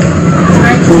that.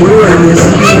 When we were in this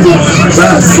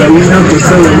bus, so you know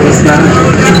Priscilla was not.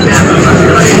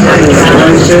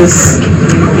 It's just,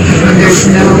 There's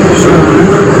no,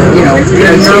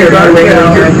 there's no right.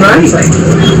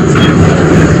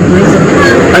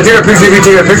 I think I appreciate you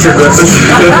taking a picture, Chris. This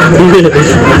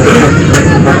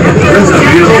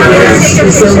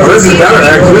is better,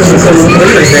 actually. This is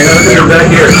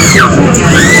back here.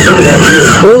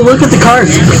 Oh, look at the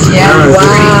carts. yeah,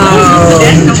 wow.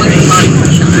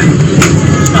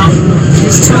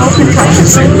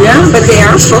 Yeah, but they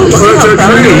are full. Look how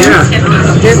crowded. Yeah.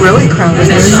 They're really crowded.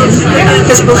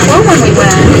 Because before when we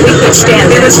went, we could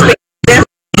stand in a space.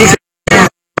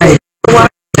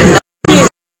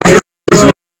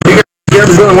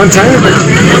 Cameras going one time? You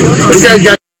guys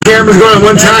got cameras going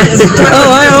one time?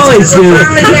 Oh, I always do.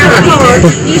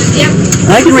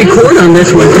 I can record on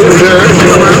this one too.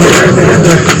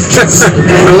 I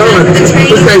love it. This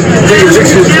guy's taking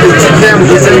pictures.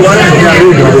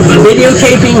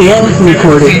 Videotaping and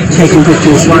recording, taking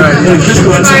pictures. Wow.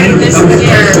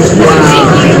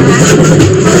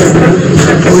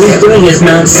 What he's doing is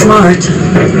not smart.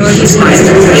 Well, he's fine.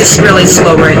 He's really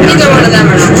slow right now. Neither one of them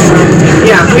are smart.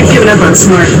 Yeah, we've given up on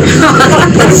smart.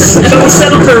 So we'll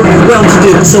settle for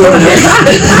well-to-do. So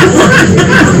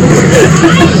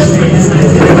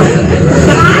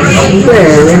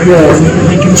very good.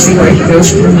 I can see where he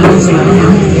goes from those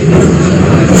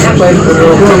But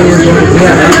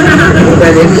yeah,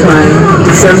 but it's fine.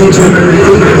 7,200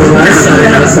 feet the last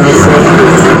time I saw so.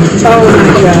 Oh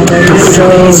my God, that is so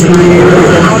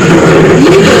beautiful.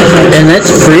 And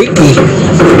that's freaky.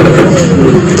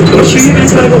 You sure you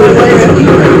guys want to go one way?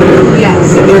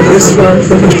 Yes. This far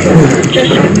from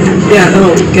yeah,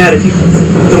 oh, got it.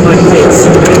 Don't like heights.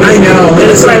 I know.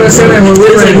 That's why I was saying when we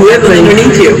were living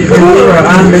underneath you. We were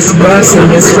on this bus and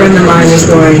this friend of mine was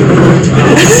going,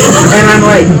 and I'm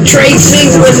like,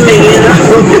 Tracy's with me, you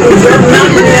know.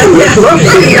 Look,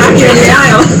 you're not in the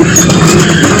aisle.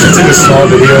 Took a small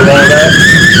video of all that.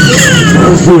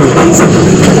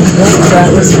 That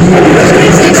was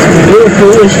we were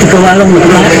foolish to go out on the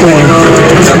platform.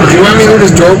 Do you want me to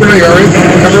just open it? Are you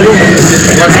comfortable?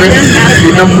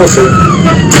 You comfortable, sir?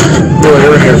 Go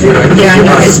ahead. Yeah, I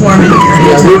know, it's warm in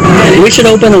here. We should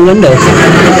open the windows.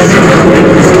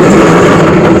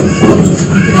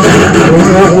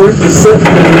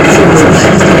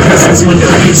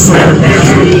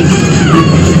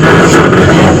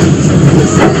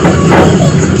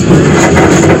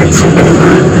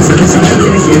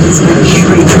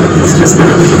 It's just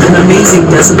an amazing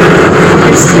discipline.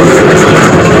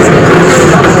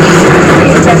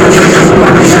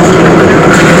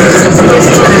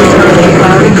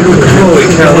 Holy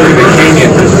cow, look at the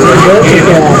canyon. Look at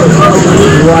that.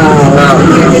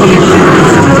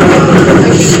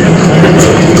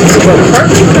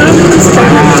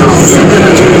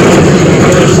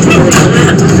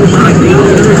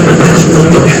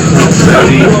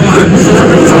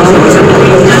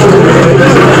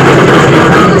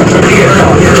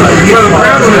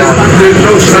 There's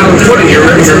no solid footing here.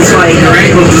 Your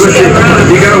ankles lifted.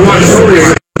 You gotta watch slowly.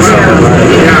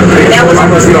 Yeah, I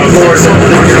must be on board. You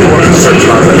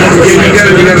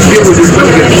gotta feel with your foot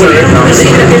to get footed.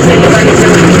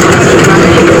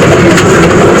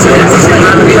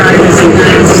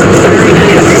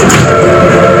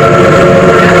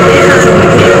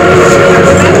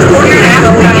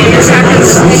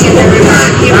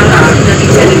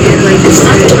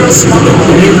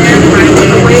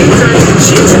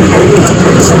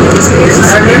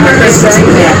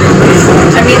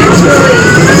 I mean, it's really,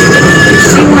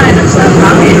 she wanted to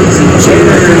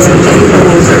chairs and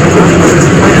tables,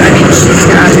 I mean, she's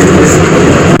got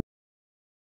it.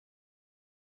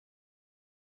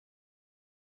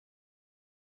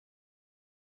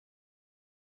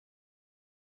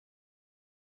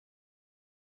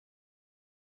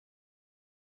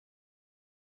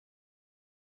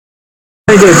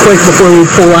 I do it quick before we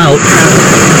pull out.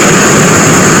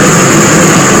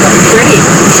 Pretty,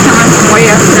 it's coming from way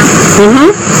up there.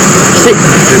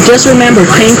 Just remember,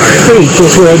 Tank Creek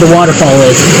is where the waterfall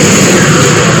is.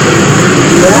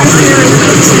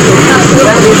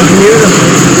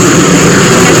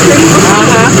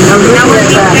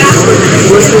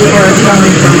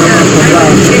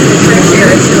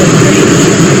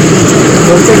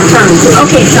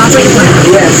 Okay, sounds like a plan.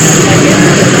 Yes.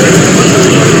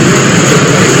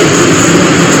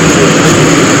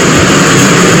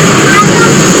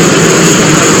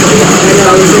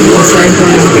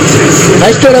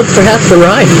 I stood up for half the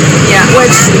ride. Yeah, well,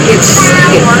 it's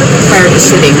prior to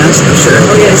sitting, that's for sure.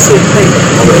 Oh, yes, you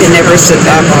can never sit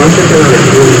that long.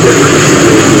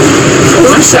 Oh,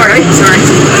 I'm sorry.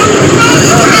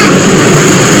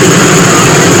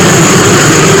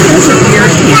 There's a beer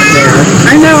can there.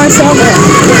 I know, I saw that.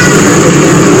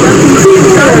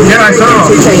 Yeah, I saw.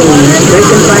 They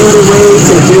can find a way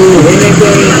to do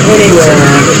anything, anywhere.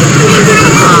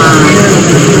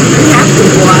 You have to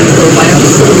go on for a while.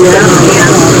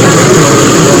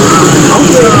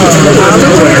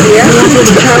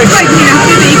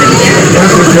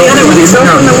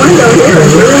 From the window here.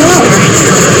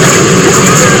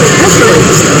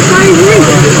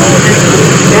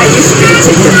 That used to be a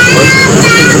ticket.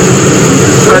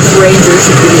 Park rangers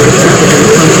should give you a ticket.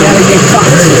 You gotta get caught.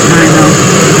 I know.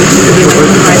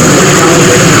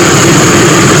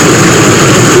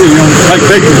 Like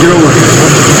taking you over.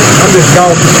 I'm just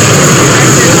golfing.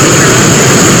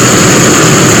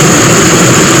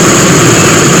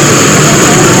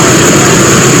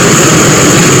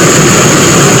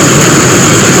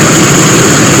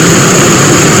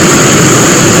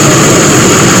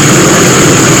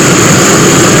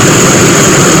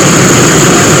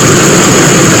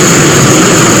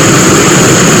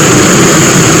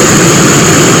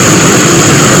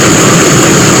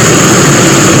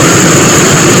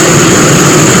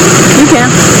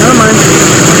 Never mind.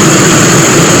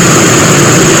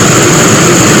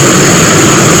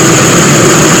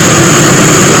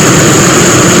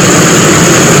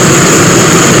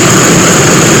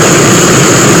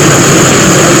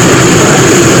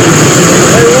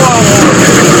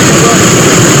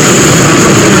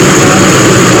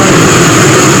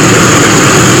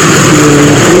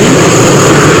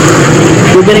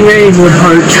 We're getting ready to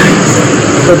depart.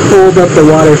 But pulled up the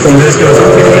water thing.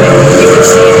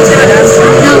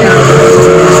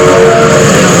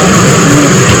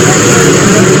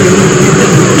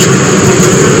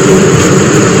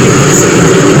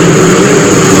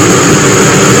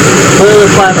 Pull the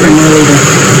platform, we're leaving.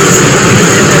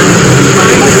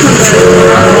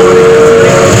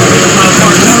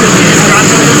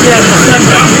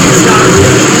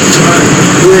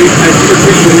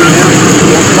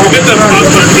 Get the hot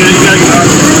button, yeah, you gotta get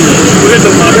we got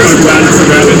the hot button, grab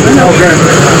it. Okay.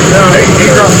 No,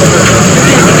 he dropped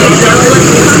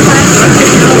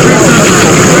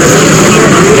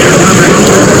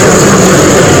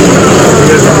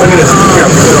Look at this.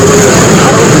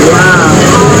 Wow.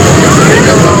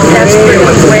 That's way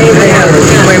up.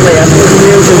 Way up.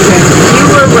 You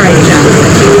were right.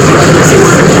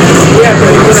 Yeah,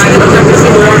 but when I looked up to see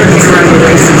the water came around the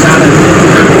race, it's out of the way.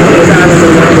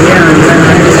 Yeah, and then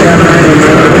I just got right in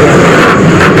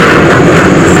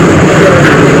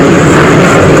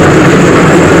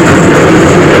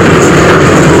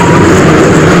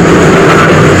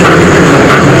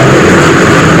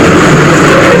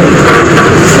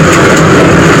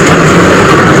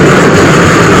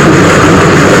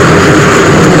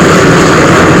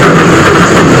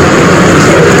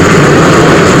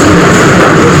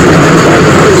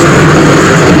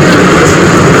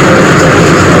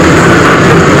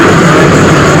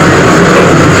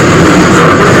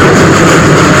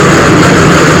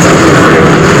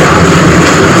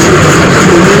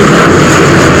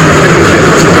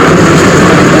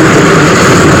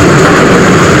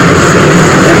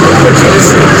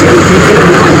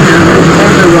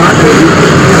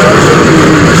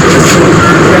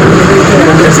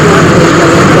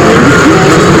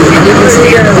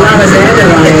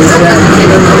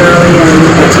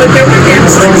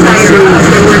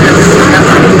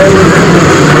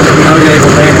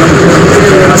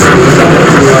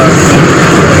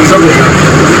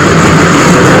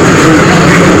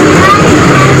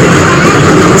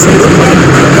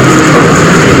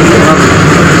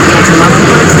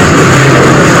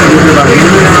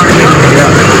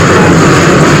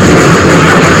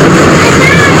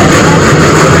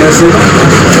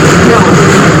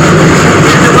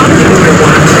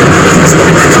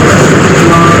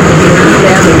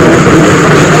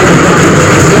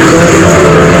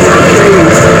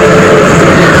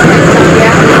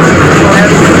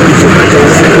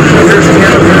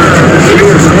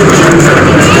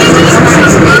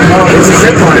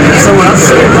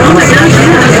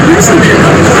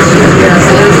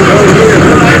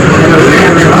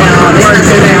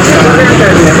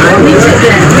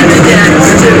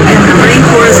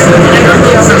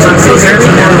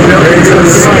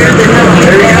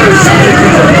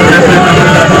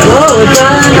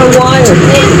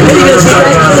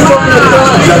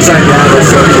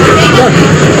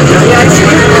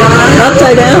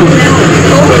Upside down.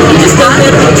 Oh, you just done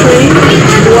that in the tree?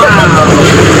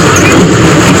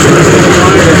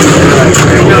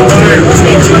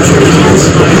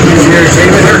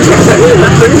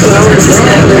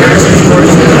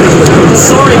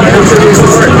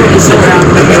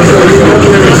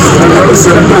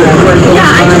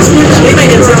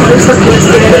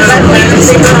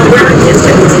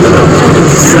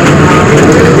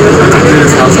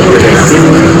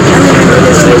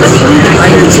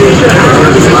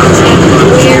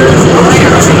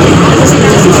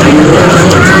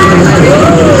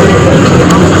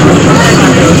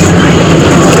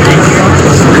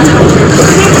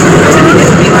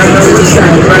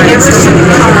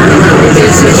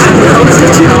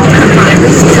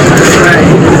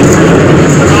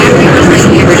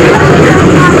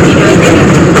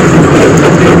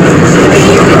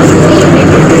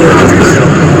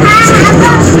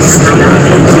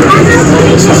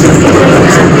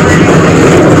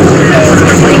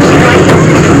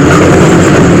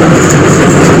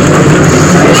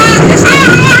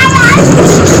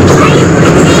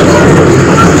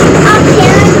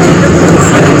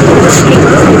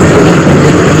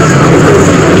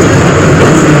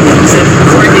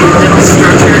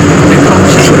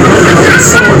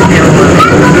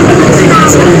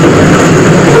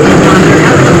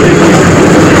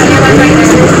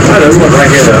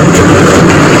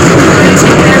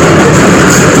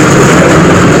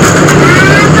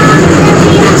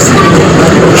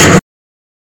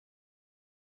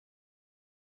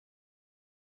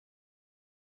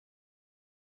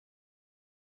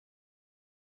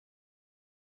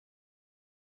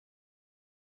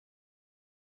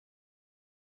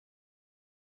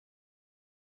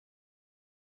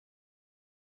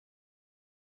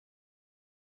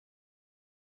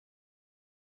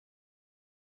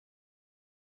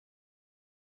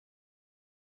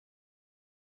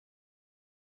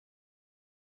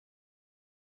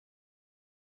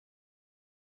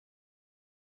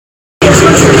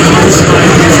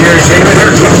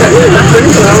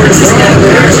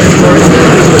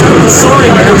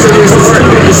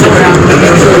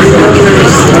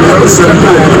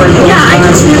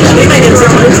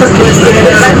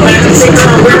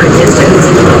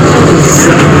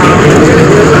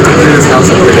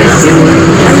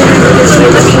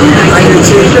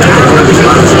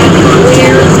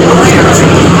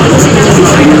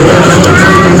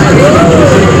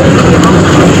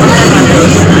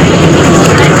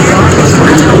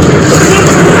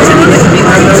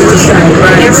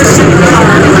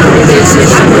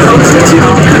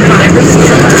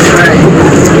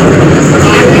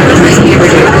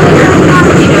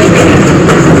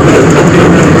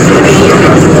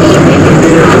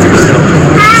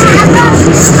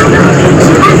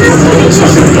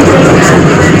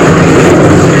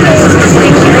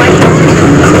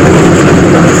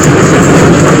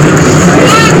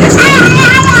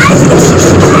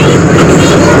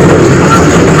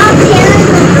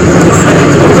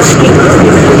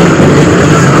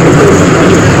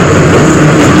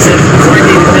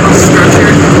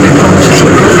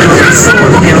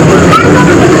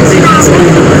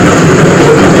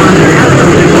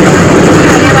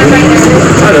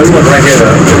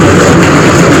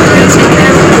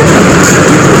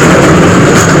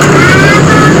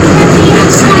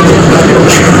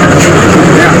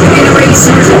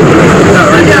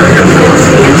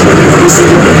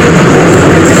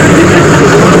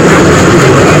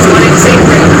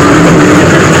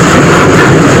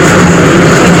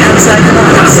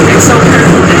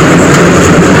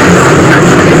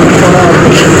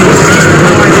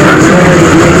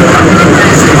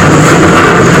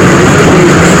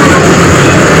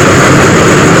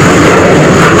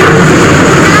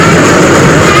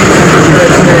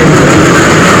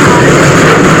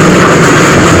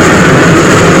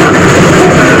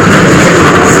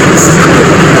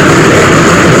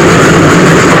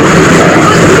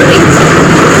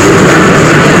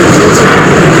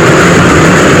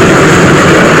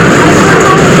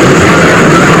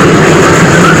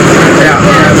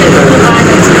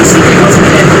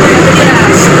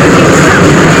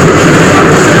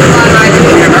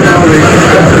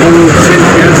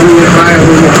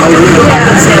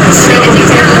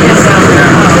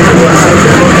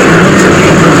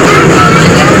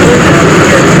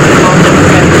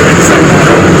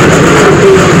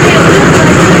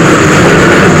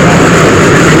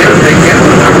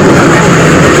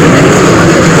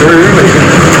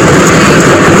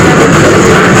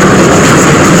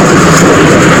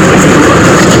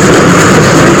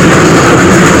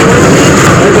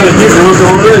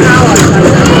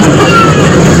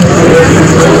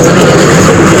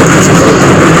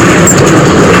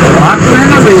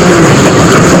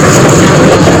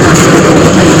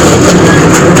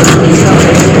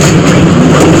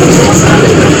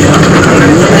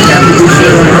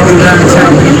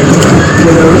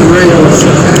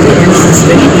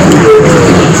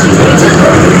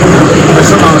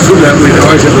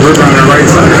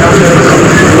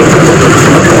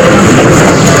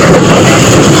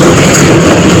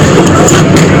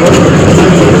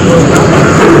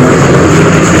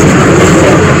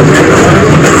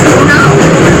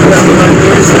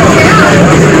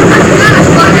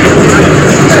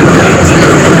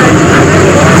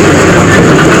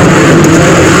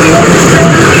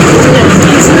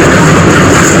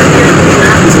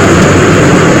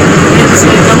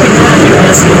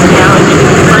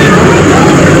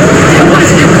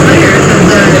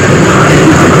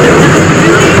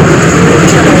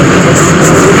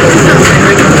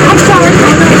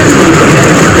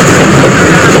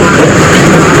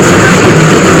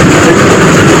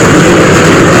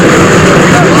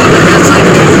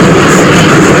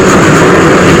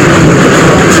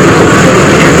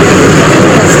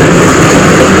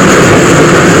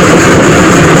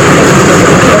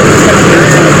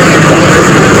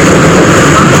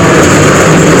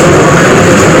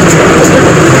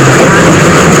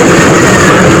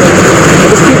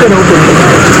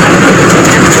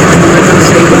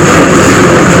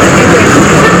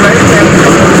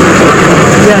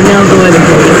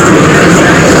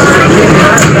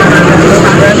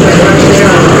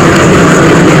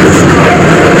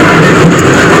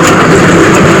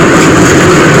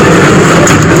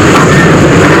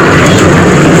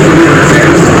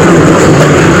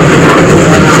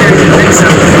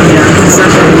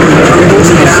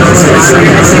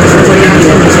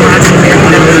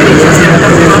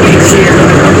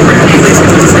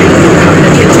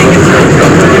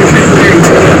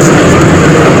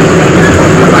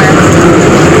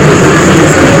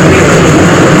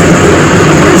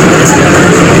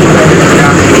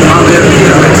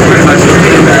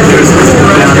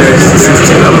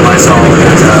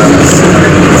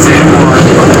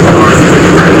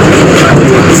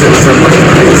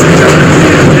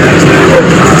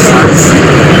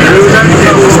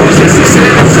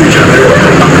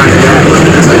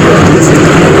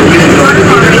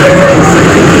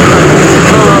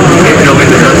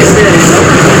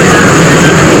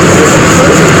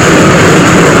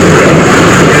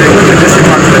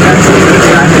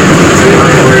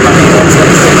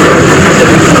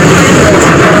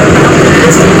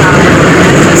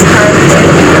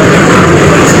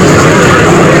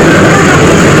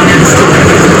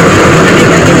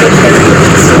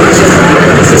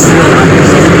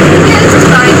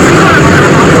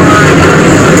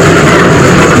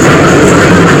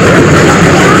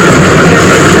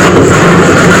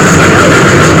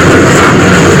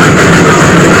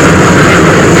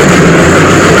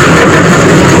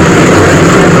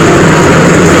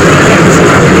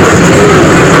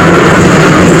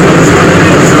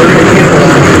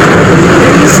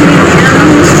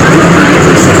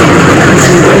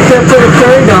 Except for the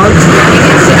prairie dogs.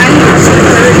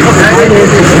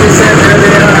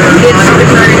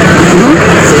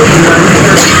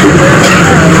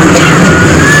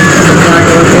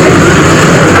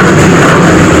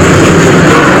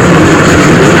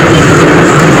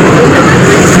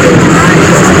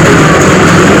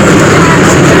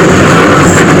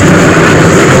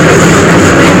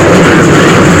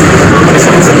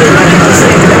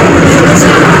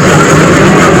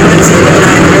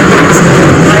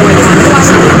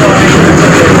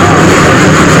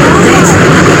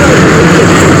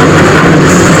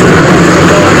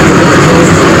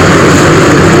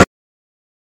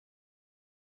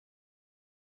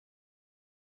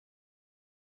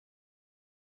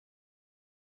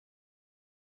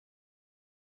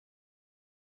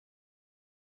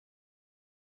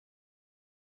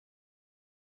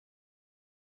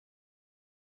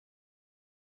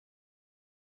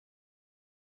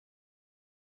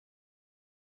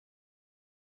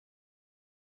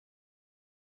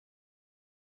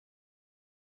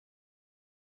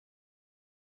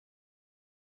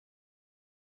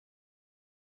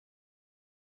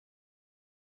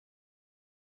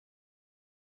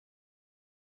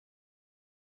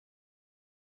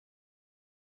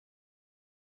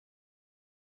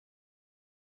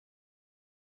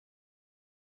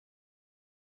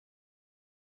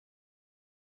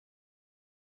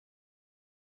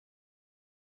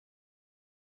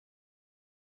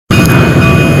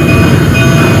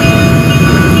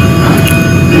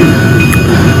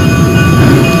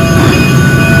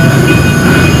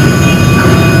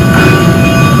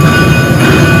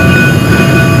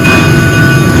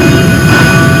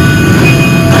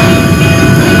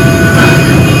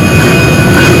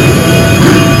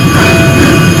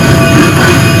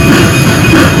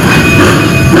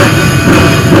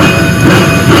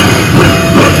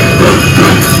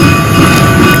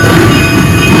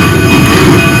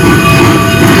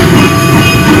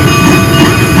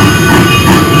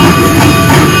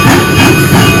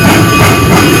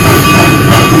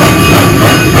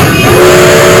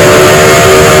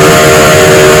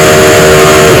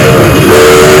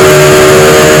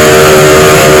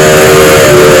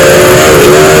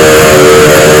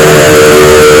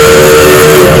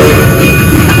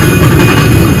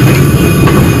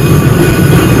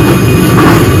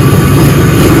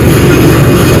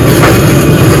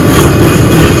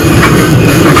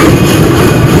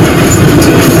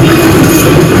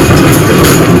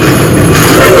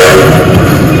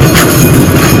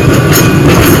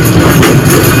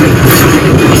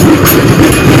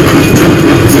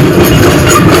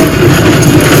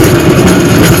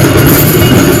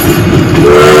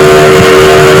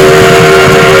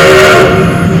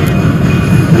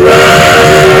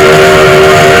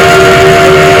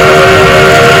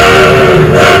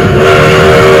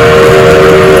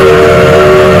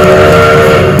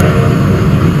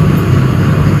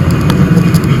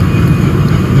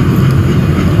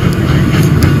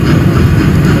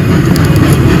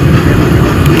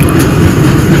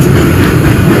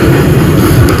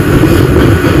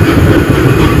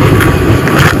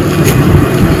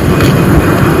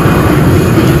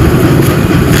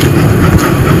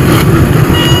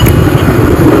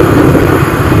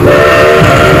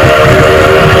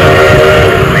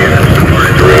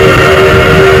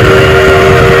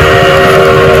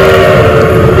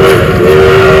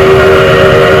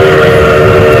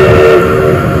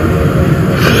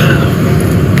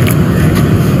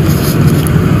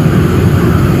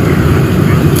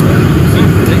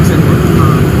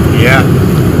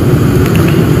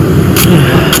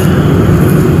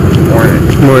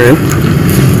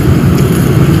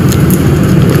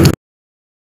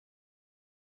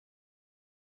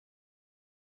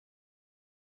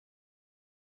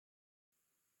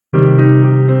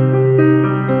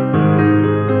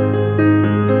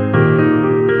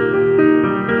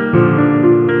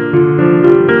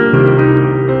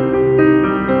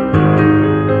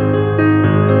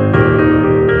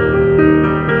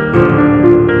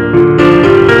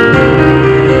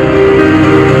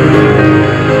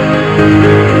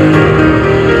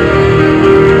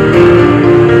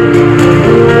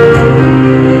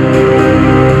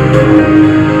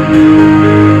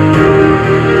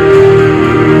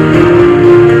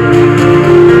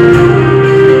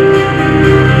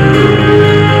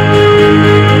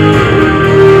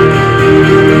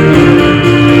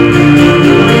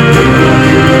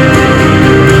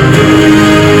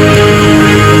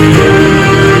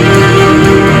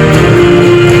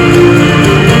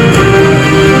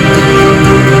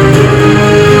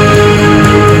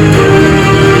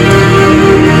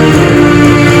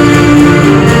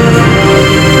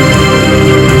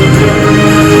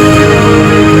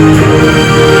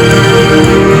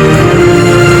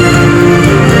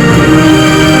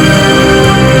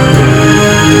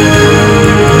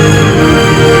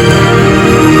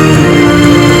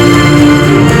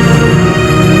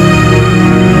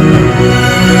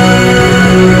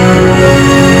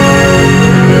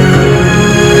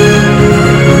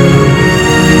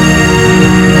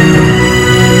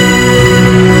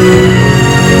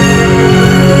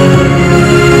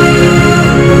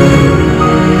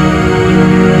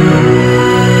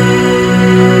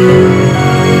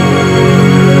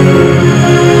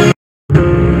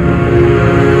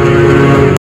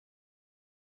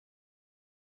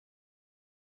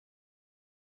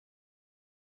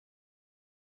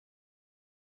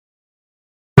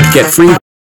 Get free